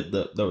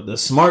the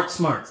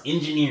smarts,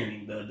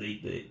 engineering,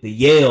 the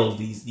Yale,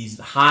 these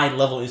high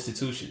level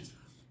institutions,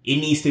 it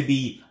needs to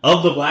be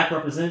of the black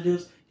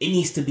representatives. It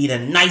needs to be the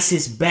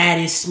nicest,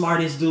 baddest,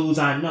 smartest dudes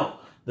I know.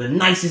 The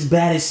nicest,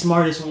 baddest,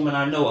 smartest woman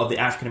I know of the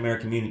African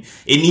American community.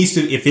 It needs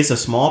to, if it's a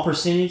small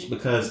percentage,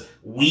 because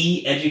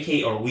we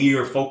educate or we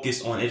are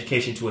focused on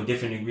education to a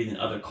different degree than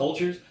other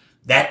cultures,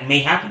 that may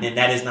happen, and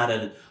that is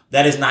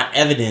not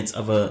evidence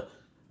of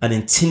an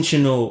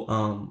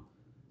intentional,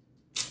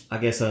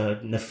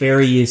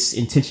 nefarious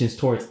intentions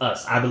towards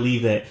us. I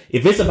believe that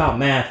if it's about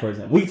math, for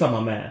example, we can talk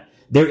about math.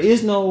 There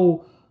is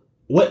no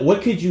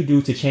what could you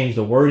do to change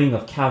the wording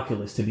of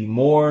calculus to be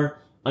more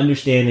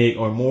understanding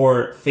or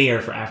more fair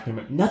for African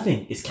American?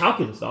 Nothing. It's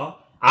calculus, dog.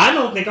 I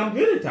don't think I'm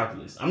good at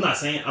calculus. I'm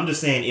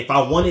just saying if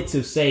I wanted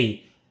to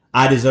say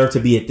I deserve to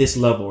be at this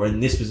level or in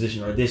this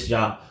position or this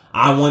job,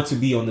 I want to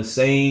be on the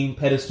same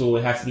pedestal.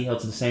 It has to be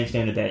held to the same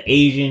standard that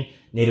Asian,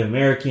 Native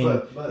American.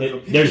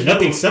 But there's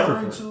nothing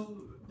separate from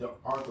it.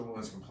 Aren't the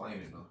ones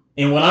complaining though.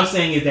 And what I'm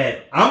saying is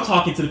that I'm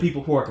talking to the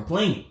people who are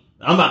complaining.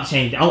 I'm about to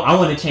change. I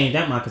want to change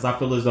that mind because I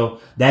feel as though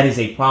that is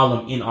a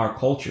problem in our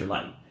culture.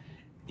 Like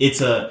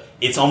it's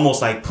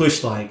almost like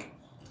pushed, like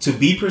to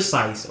be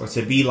precise or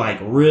to be like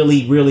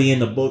really, really in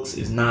the books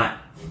is not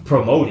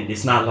promoted.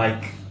 It's not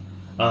like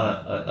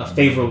a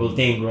favorable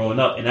thing growing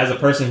up. And as a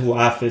person who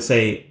I feel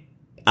say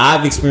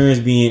I've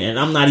experienced being, and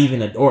I'm not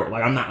even a dork.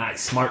 Like I'm not like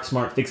smart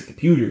fixing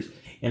computers,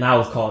 and I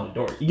was called a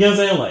dork. You know what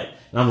I'm saying? Like,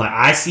 and I'm like,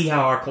 I see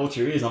how our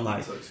culture is. I'm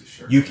like,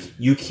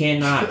 you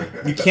cannot.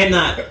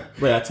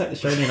 Wait, I tucked the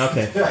shirt in.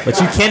 Okay,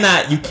 but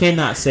you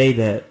cannot say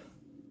that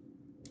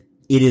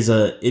it is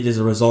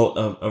a result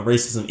of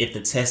racism if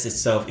the test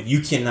itself, if you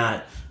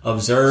cannot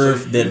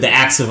observe the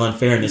acts of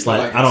unfairness.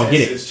 Like I don't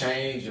get it. It's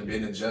changed and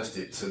been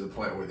adjusted to the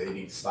point where they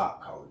need to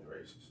stop calling it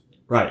racist.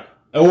 Right.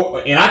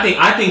 And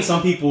I think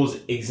some people's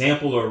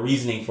example or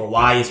reasoning for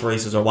why it's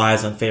racist or why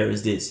it's unfair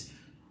is this.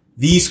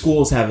 These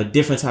schools have a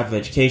different type of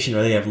education,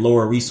 or they have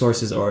lower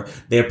resources, or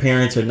their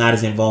parents are not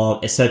as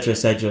involved, etc.,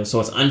 etc. So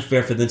it's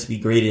unfair for them to be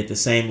graded at the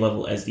same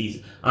level as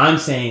these. I'm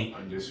saying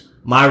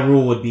my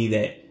rule would be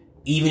that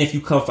even if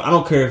you come from, I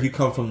don't care if you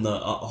come from the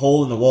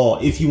hole in the wall,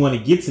 if you want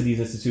to get to these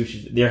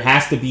institutions, there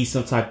has to be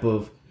some type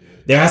of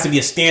There has to be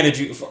a standard.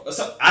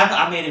 So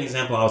I made an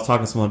example. I was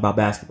talking to someone about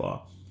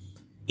basketball.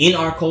 In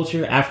our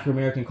culture, African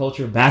American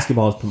culture,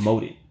 basketball is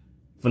promoted.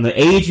 From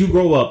the age you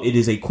grow up, it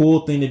is a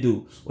cool thing to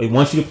do. They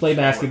want you to play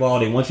basketball.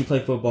 They want you to play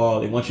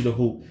football. They want you to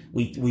hoop.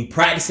 We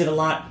practice it a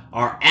lot.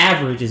 Our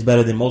average is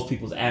better than most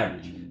people's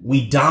average.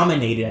 We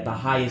dominate it at the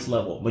highest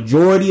level.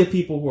 Majority of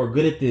people who are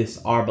good at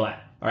this are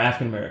black, are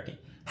African American.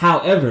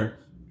 However,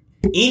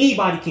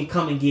 anybody can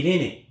come and get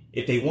in it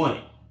if they want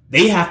it.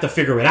 They have to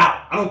figure it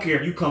out. I don't care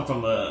if you come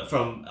from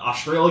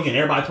Australia and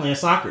everybody playing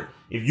soccer.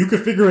 If you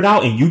can figure it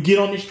out and you get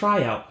on this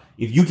tryout,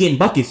 if you getting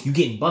buckets, you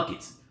getting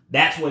buckets.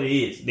 That's what it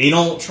is. They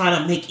don't try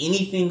to make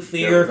anything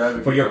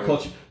fair for your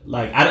culture.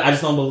 Like, I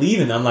just don't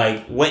believe in them. I'm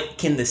like, what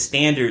can the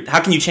standard,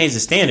 how can you change the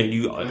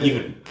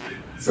standard?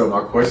 So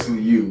my question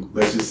to you,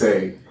 let's just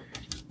say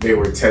they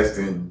were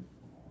testing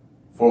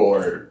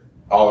for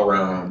all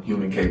around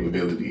human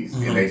capabilities,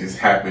 and they just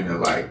happened to,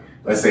 like,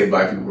 let's say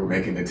black people were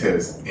making the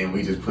test and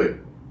we just put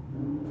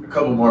a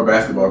couple more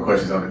basketball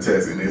questions on the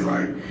test, and it's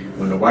like,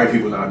 when the white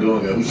people not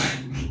doing it, we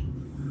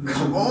like,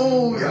 come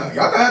on, y'all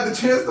gotta have the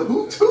chance to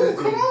hoop too.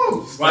 Come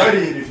on, study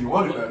it if you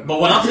want it.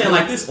 But when I'm saying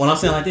like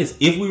this,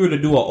 if we were to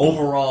do an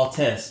overall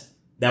test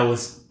that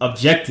was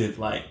objective,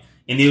 like,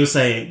 and they were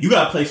saying you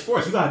gotta play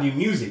sports, you gotta do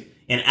music,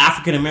 and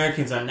African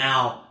Americans are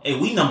now, hey,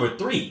 we number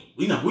 3,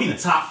 we in the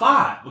top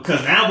 5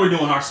 because now we're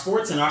doing our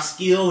sports and our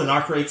skill and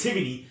our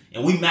creativity,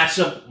 and we match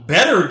up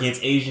better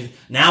against Asians.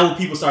 Now when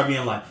people start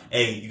being like,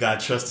 hey, you gotta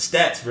trust the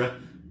stats, bro.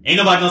 Ain't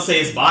nobody gonna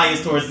say it's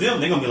biased towards them.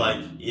 They're gonna be like,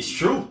 it's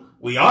true,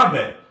 we are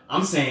better.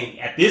 I'm saying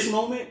at this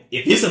moment,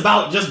 if it's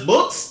about just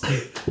books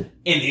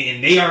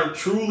and they are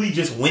truly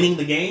just winning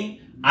the game,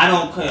 I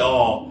don't play.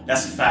 Oh,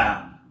 that's a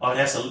foul. Oh,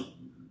 that's a.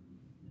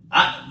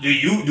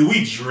 Do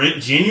we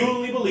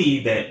genuinely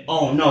believe that?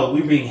 Oh no,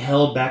 we're being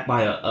held back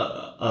by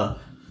a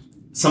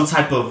some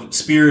type of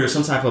spirit or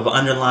some type of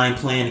underlying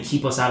plan to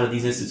keep us out of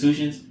these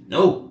institutions?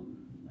 No,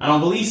 I don't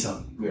believe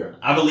so. Yeah,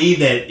 I believe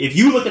that if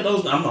you look at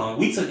those,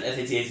 we took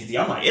SAT, ACT.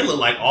 I'm like, it looked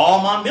like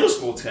all my middle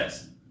school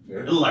tests.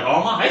 It looked like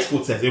all my high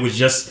school tests. It was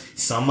just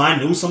some I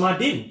knew, some I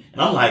didn't.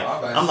 And I'm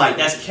like,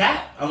 that's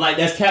cap. I'm like,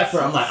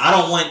 I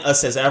don't want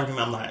us as African.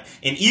 I'm like,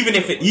 and even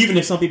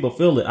if some people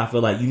feel it, I feel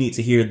like you need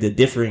to hear the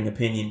differing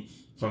opinion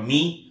from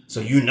me,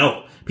 so you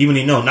know. People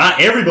need to know. Not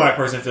every black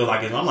person feels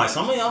like it. I'm like,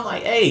 some of y'all, I'm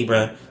like, hey,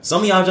 bro,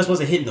 some of y'all just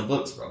wasn't hitting the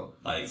books, bro.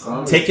 Like,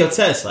 take your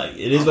test. Like,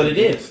 it is what it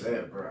is.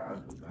 That, bro,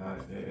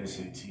 I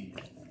SAT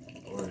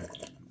or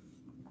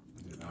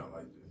did not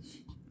like this.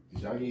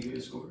 Did y'all get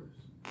good scores?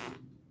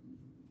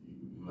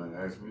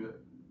 Ask me that.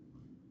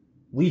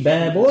 We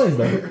bad boys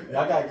though.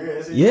 Y'all got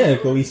good SAT. Yeah,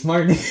 cause we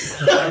smart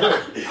niggas.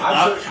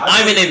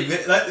 I'm in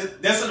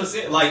it. That's what I'm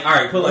saying. Like, all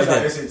right, put like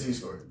that. SAT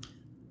score.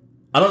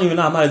 I don't even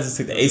know. I might have just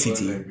took the ACT.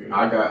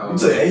 I got. You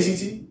took the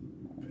ACT?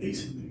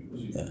 ACT.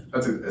 Yeah. I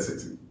took the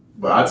SAT,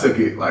 but I took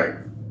it like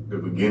the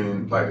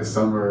beginning, like the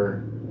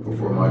summer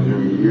before my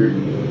junior year,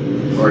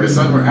 or the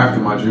summer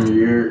after my junior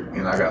year,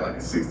 and I got like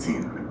a 16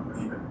 on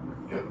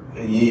it.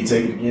 And you ain't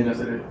take it again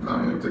after that? No,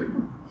 I didn't take it.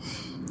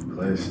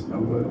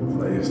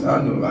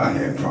 I knew I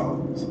had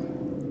problems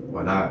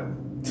when I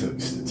took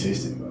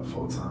statistics about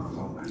 4 times.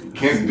 I'm like,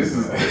 Kenzie, this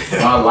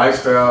is my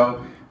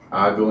lifestyle.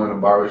 I go in a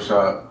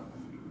barbershop,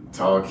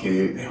 tall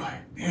kid, they're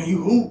like, damn,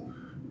 you hoop.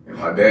 And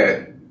my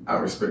dad, I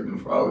respect him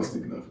for always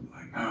sticking up. I'm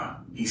like, nah,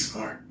 he's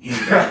smart. He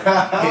ain't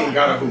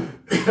got a hoop.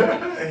 He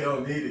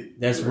don't need it.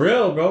 That's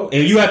real, bro.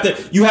 And you have to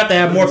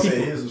have more people.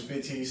 His was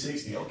 15,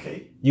 60.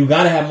 Okay. You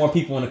gotta have more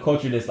people in the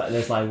culture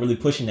that's like really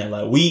pushing that.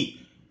 Like,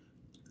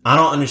 I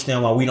don't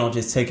understand why we don't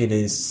just take it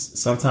as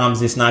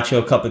sometimes it's not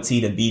your cup of tea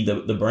to be the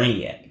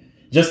brainiac.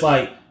 Just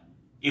like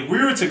if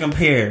we were to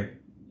compare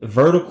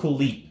vertical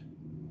leap,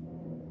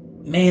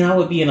 man, I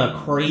would be in a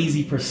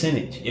crazy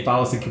percentage if I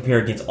was to compare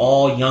against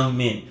all young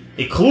men,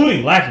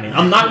 including black men.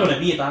 I'm not going to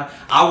be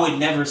I would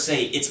never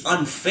say it's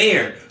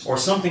unfair or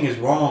something is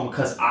wrong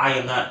because I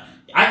am not.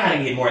 I got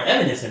to get more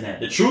evidence in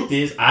that. The truth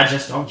is, I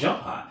just don't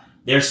jump high.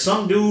 There's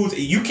some dudes,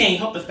 you can't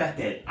help the fact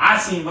that I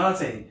seen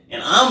Vontae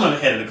and I'm on the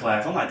head of the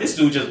class. I'm like, this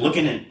dude just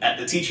looking at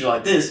the teacher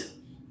like this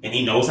and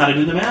he knows how to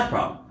do the math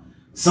problem.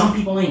 Some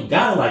people ain't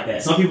got it like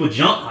that. Some people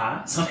jump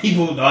high. Some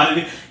people know how to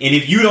do. And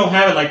if you don't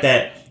have it like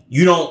that,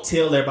 you don't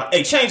tell everybody,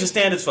 hey, change the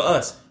standards for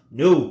us.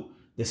 No.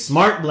 The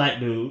smart black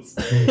dudes,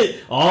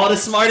 all the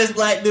smartest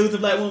black dudes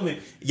and black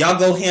women, y'all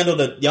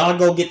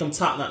go get them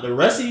top notch. The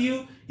rest of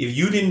you, if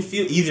you didn't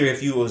feel, either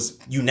if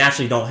you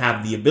naturally don't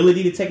have the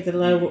ability to take it to the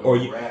level or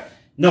you.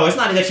 No, it's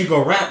not that you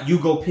go rap. You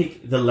go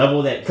pick the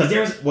level that, because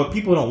there's what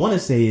people don't want to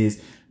say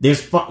is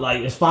there's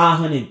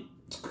 500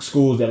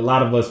 schools that a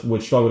lot of us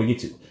would struggle to get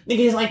to.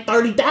 Nigga, it's like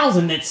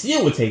 30,000 that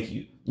still would take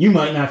you. You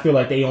might not feel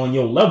like they on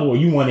your level, or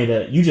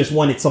you just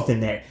wanted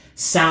something that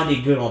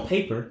sounded good on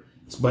paper.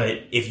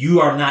 But if you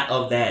are not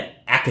of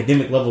that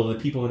academic level of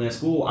the people in that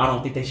school, I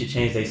don't think they should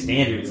change their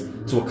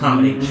standards to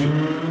accommodate you.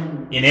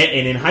 And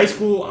in high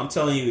school, I'm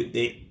telling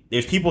you,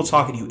 there's people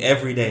talking to you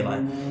every day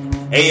like,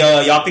 hey,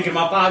 y'all thinking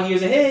about 5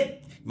 years ahead?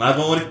 Might as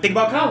well want to think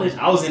about college.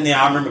 I was in there.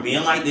 I remember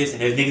being like this,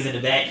 and there's niggas in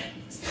the back.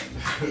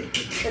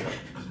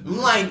 I'm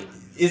like,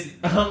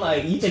 I'm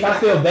like, you think I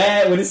feel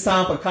bad when it's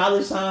time for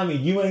college time and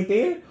you ain't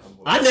there?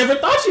 I never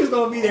thought you was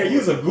gonna be there. You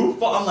was a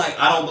goofball. I'm like,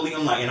 I don't believe.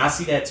 I'm like, and I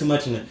see that too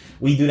much.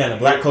 We do that in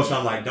black culture.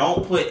 I'm like,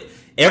 don't put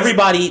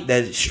everybody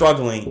that's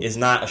struggling is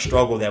not a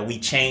struggle that we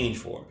change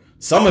for.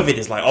 Some of it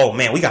is like, oh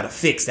man, we gotta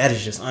fix. That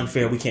is just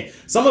unfair. We can't.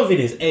 Some of it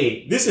is,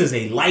 this is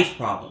a life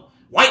problem.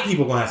 White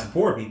people gonna have some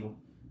poor people.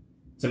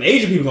 Some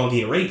Asian people gonna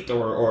get raped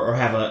or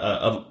have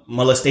a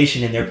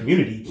molestation in their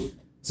community.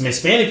 Some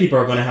Hispanic people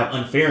are gonna have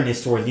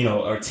unfairness towards,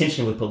 or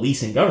tension with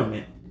police and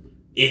government.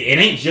 It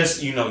ain't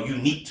just,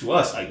 unique to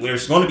us. Like,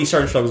 there's going to be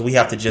certain struggles we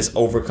have to just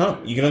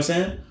overcome. You get what I'm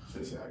saying?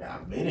 I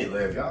got a minute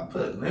left. Y'all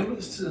put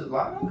limits to the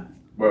line.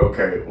 Well,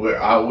 okay. What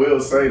I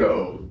will say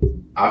though,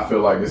 I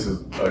feel like this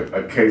is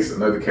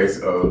another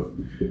case of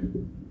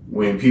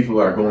when people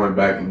are going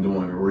back and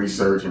doing the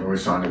research and we're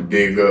trying to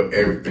dig up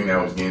everything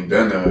that was getting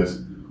done to us.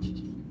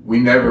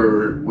 We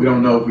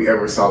don't know if we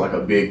ever saw like a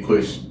big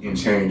push in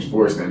change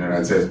for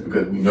standardized tests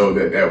because we know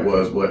that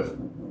was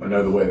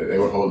another way that they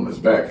were holding us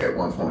back at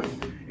one point.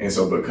 And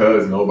so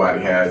because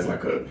nobody has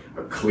like a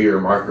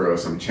clear marker of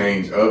some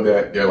change of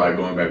that, they're like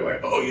going back like,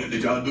 oh yeah,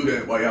 did y'all do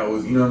that while y'all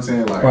was, you know what I'm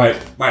saying? Like,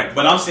 right.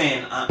 But I'm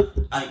saying,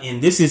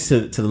 and this is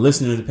to the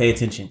listener to pay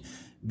attention,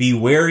 be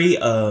wary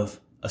of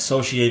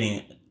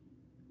associating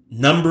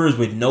numbers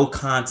with no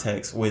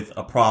context with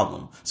a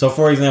problem. So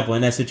for example,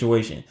 in that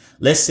situation,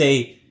 let's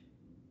say,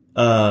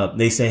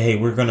 they say, hey,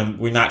 we're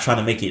not trying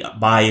to make it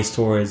biased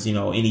towards,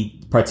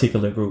 any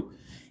particular group.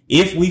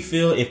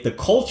 If the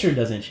culture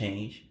doesn't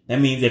change, that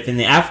means if in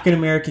the African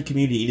American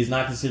community, it is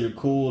not considered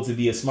cool to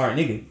be a smart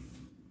nigga.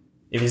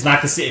 If it's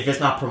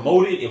not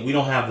promoted, if we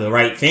don't have the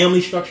right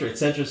family structure, et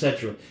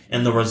cetera,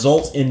 and the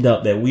results end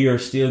up that we are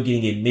still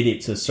getting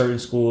admitted to certain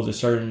schools or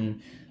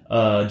certain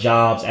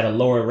jobs at a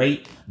lower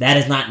rate, that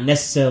is not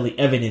necessarily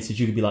evidence that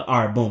you could be like,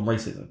 all right, boom,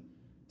 racism.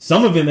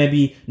 Some of it may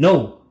be,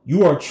 no,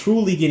 you are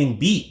truly getting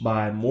beat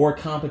by more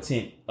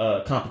competent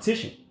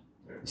competition.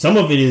 Some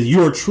of it is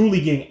you are truly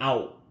getting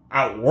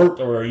outworked,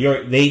 or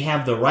they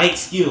have the right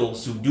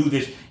skills to do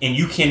this, and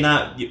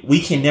we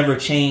can never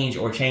change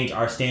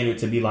our standard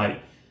to be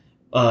like,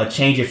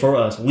 change it for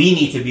us. We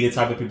need to be the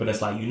type of people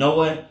that's like, you know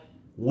what?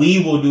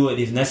 We will do what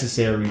is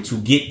necessary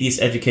to get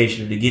this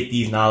education, to get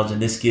these knowledge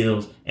and these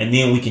skills, and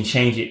then we can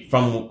change it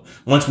from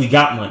once we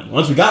got money.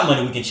 Once we got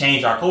money, we can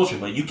change our culture,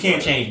 but you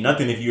can't change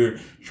nothing if you're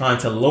trying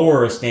to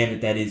lower a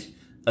standard that is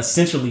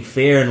essentially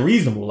fair and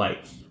reasonable. Like,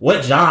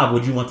 what job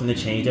would you want them to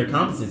change their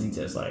competency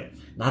test? Like,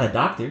 not a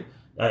doctor.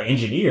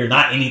 Engineer,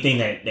 not anything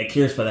that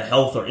cares for the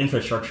health or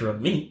infrastructure of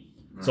me.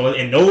 So,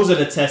 and those are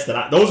the tests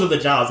those are the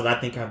jobs that I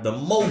think have the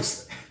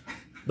most.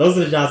 Those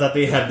are the jobs I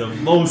think have the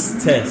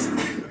most tests.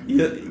 You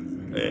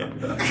know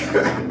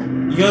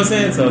what I'm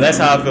saying? So that's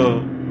how I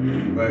feel.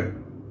 But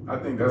I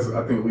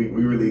think we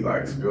really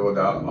like spilled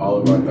out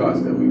all of our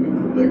thoughts that we've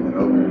been collecting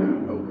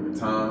over the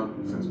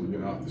time since we've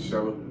been off the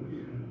show,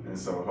 and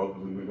so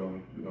hopefully we're gonna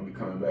be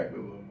coming back with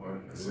a little more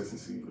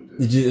consistency with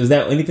this. Is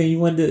that anything you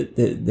wanted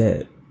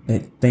that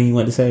thing you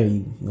wanted to say, or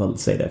you gonna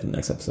say that for the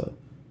next episode?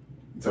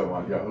 You talking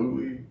about Yahoo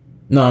League?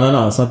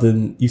 No.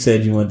 Something you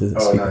said you wanted to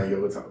speak. No, yeah,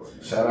 we'll talk about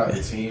that. Shout out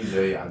to Team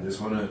J. I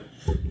just wanna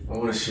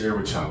share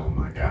with y'all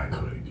my guy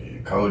Cody.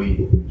 Man.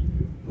 Cody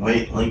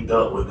linked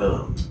up with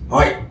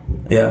Mike.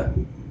 Yeah.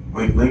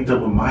 Linked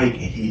up with Mike,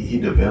 and he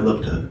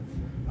developed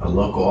a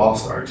local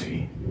all-star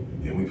team,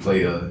 and we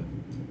play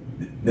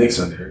next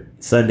Sunday.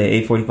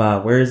 Sunday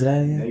 8:45. Where is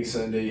that again? Next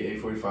Sunday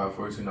 8:45,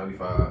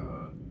 4295.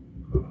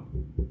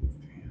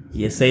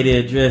 Yeah, say the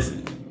address.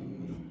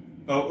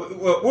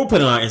 We'll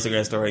put it on our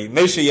Instagram story.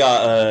 Make sure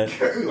y'all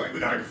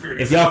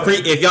if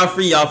y'all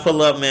free, y'all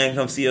pull up, man.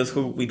 Come see us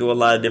hoop. We do a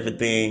lot of different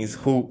things.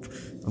 Hoop.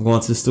 I'm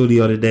going to the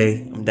studio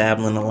today. I'm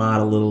dabbling a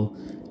lot of little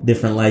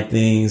different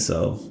things.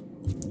 So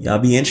y'all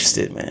be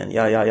interested, man.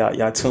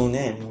 Y'all tune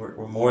in.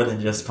 We're more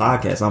than just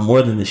podcasts. I'm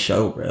more than the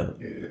show, bro.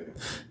 Yeah.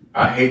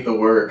 I hate the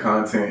word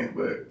content,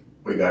 but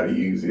we got to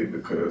use it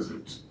because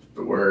it's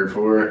the word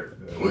for it.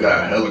 We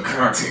got hella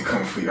content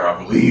coming for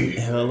y'all, believe it.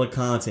 Hella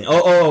content.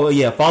 Oh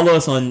yeah. Follow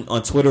us on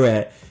Twitter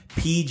at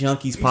P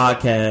Junkies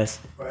Podcast.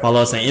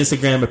 Follow us on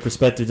Instagram at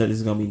Perspective. This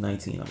is gonna be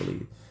 19, I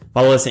believe.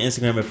 Follow us on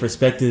Instagram at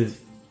Perspective.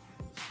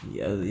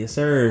 Yeah, yes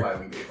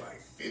sir.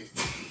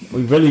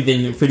 We've really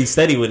been pretty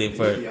steady with it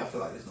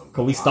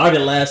cause we started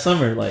last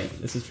summer. Like,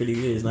 this is pretty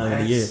good. It's not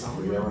even a year.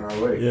 We're on our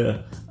way. Yeah.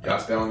 Y'all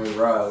stay on this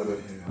ride.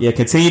 Yeah,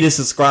 continue to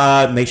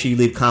subscribe. Make sure you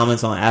leave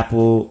comments on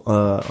Apple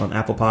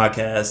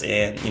Podcasts,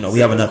 and we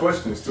have enough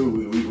questions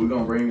too. We're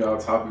gonna bring y'all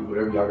topics,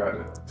 whatever y'all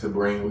got to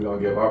bring. We're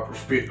gonna give our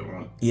perspective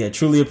on it. Yeah,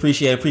 truly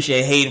appreciate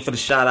Hayden for the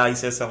shout out. He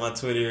said something on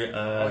Twitter.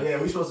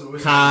 We supposed to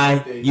wish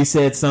Kai, you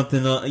said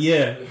something on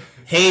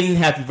Hayden,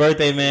 happy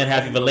birthday, man.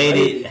 Happy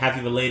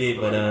belated.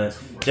 But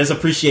just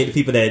appreciate the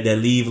people that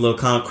leave a little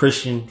comment.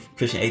 Christian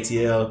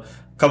ATL.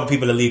 Couple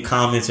people that leave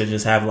comments or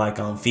just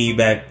have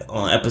feedback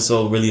on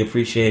episode. Really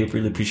appreciate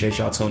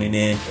y'all tuning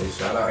in. Hey,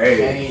 shout out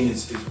Kane.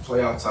 It's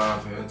playoff time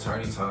for him,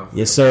 turning time.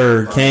 Yes,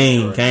 sir.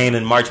 Kane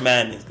and March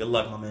Madness. Good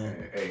luck, my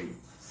man. Hey,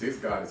 6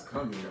 God is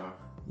coming, y'all.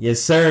 Yes,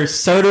 sir.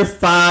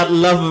 Certified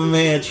lover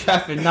man.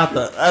 Traffic, not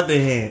the other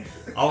hand.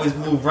 Always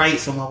move right,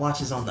 so my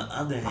watch is on the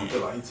other I hand.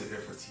 feel like he took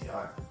that for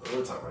T.I.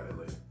 We'll talk about that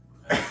later.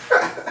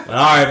 But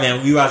all right,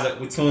 man.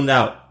 We tuned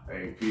out.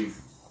 Hey, peace.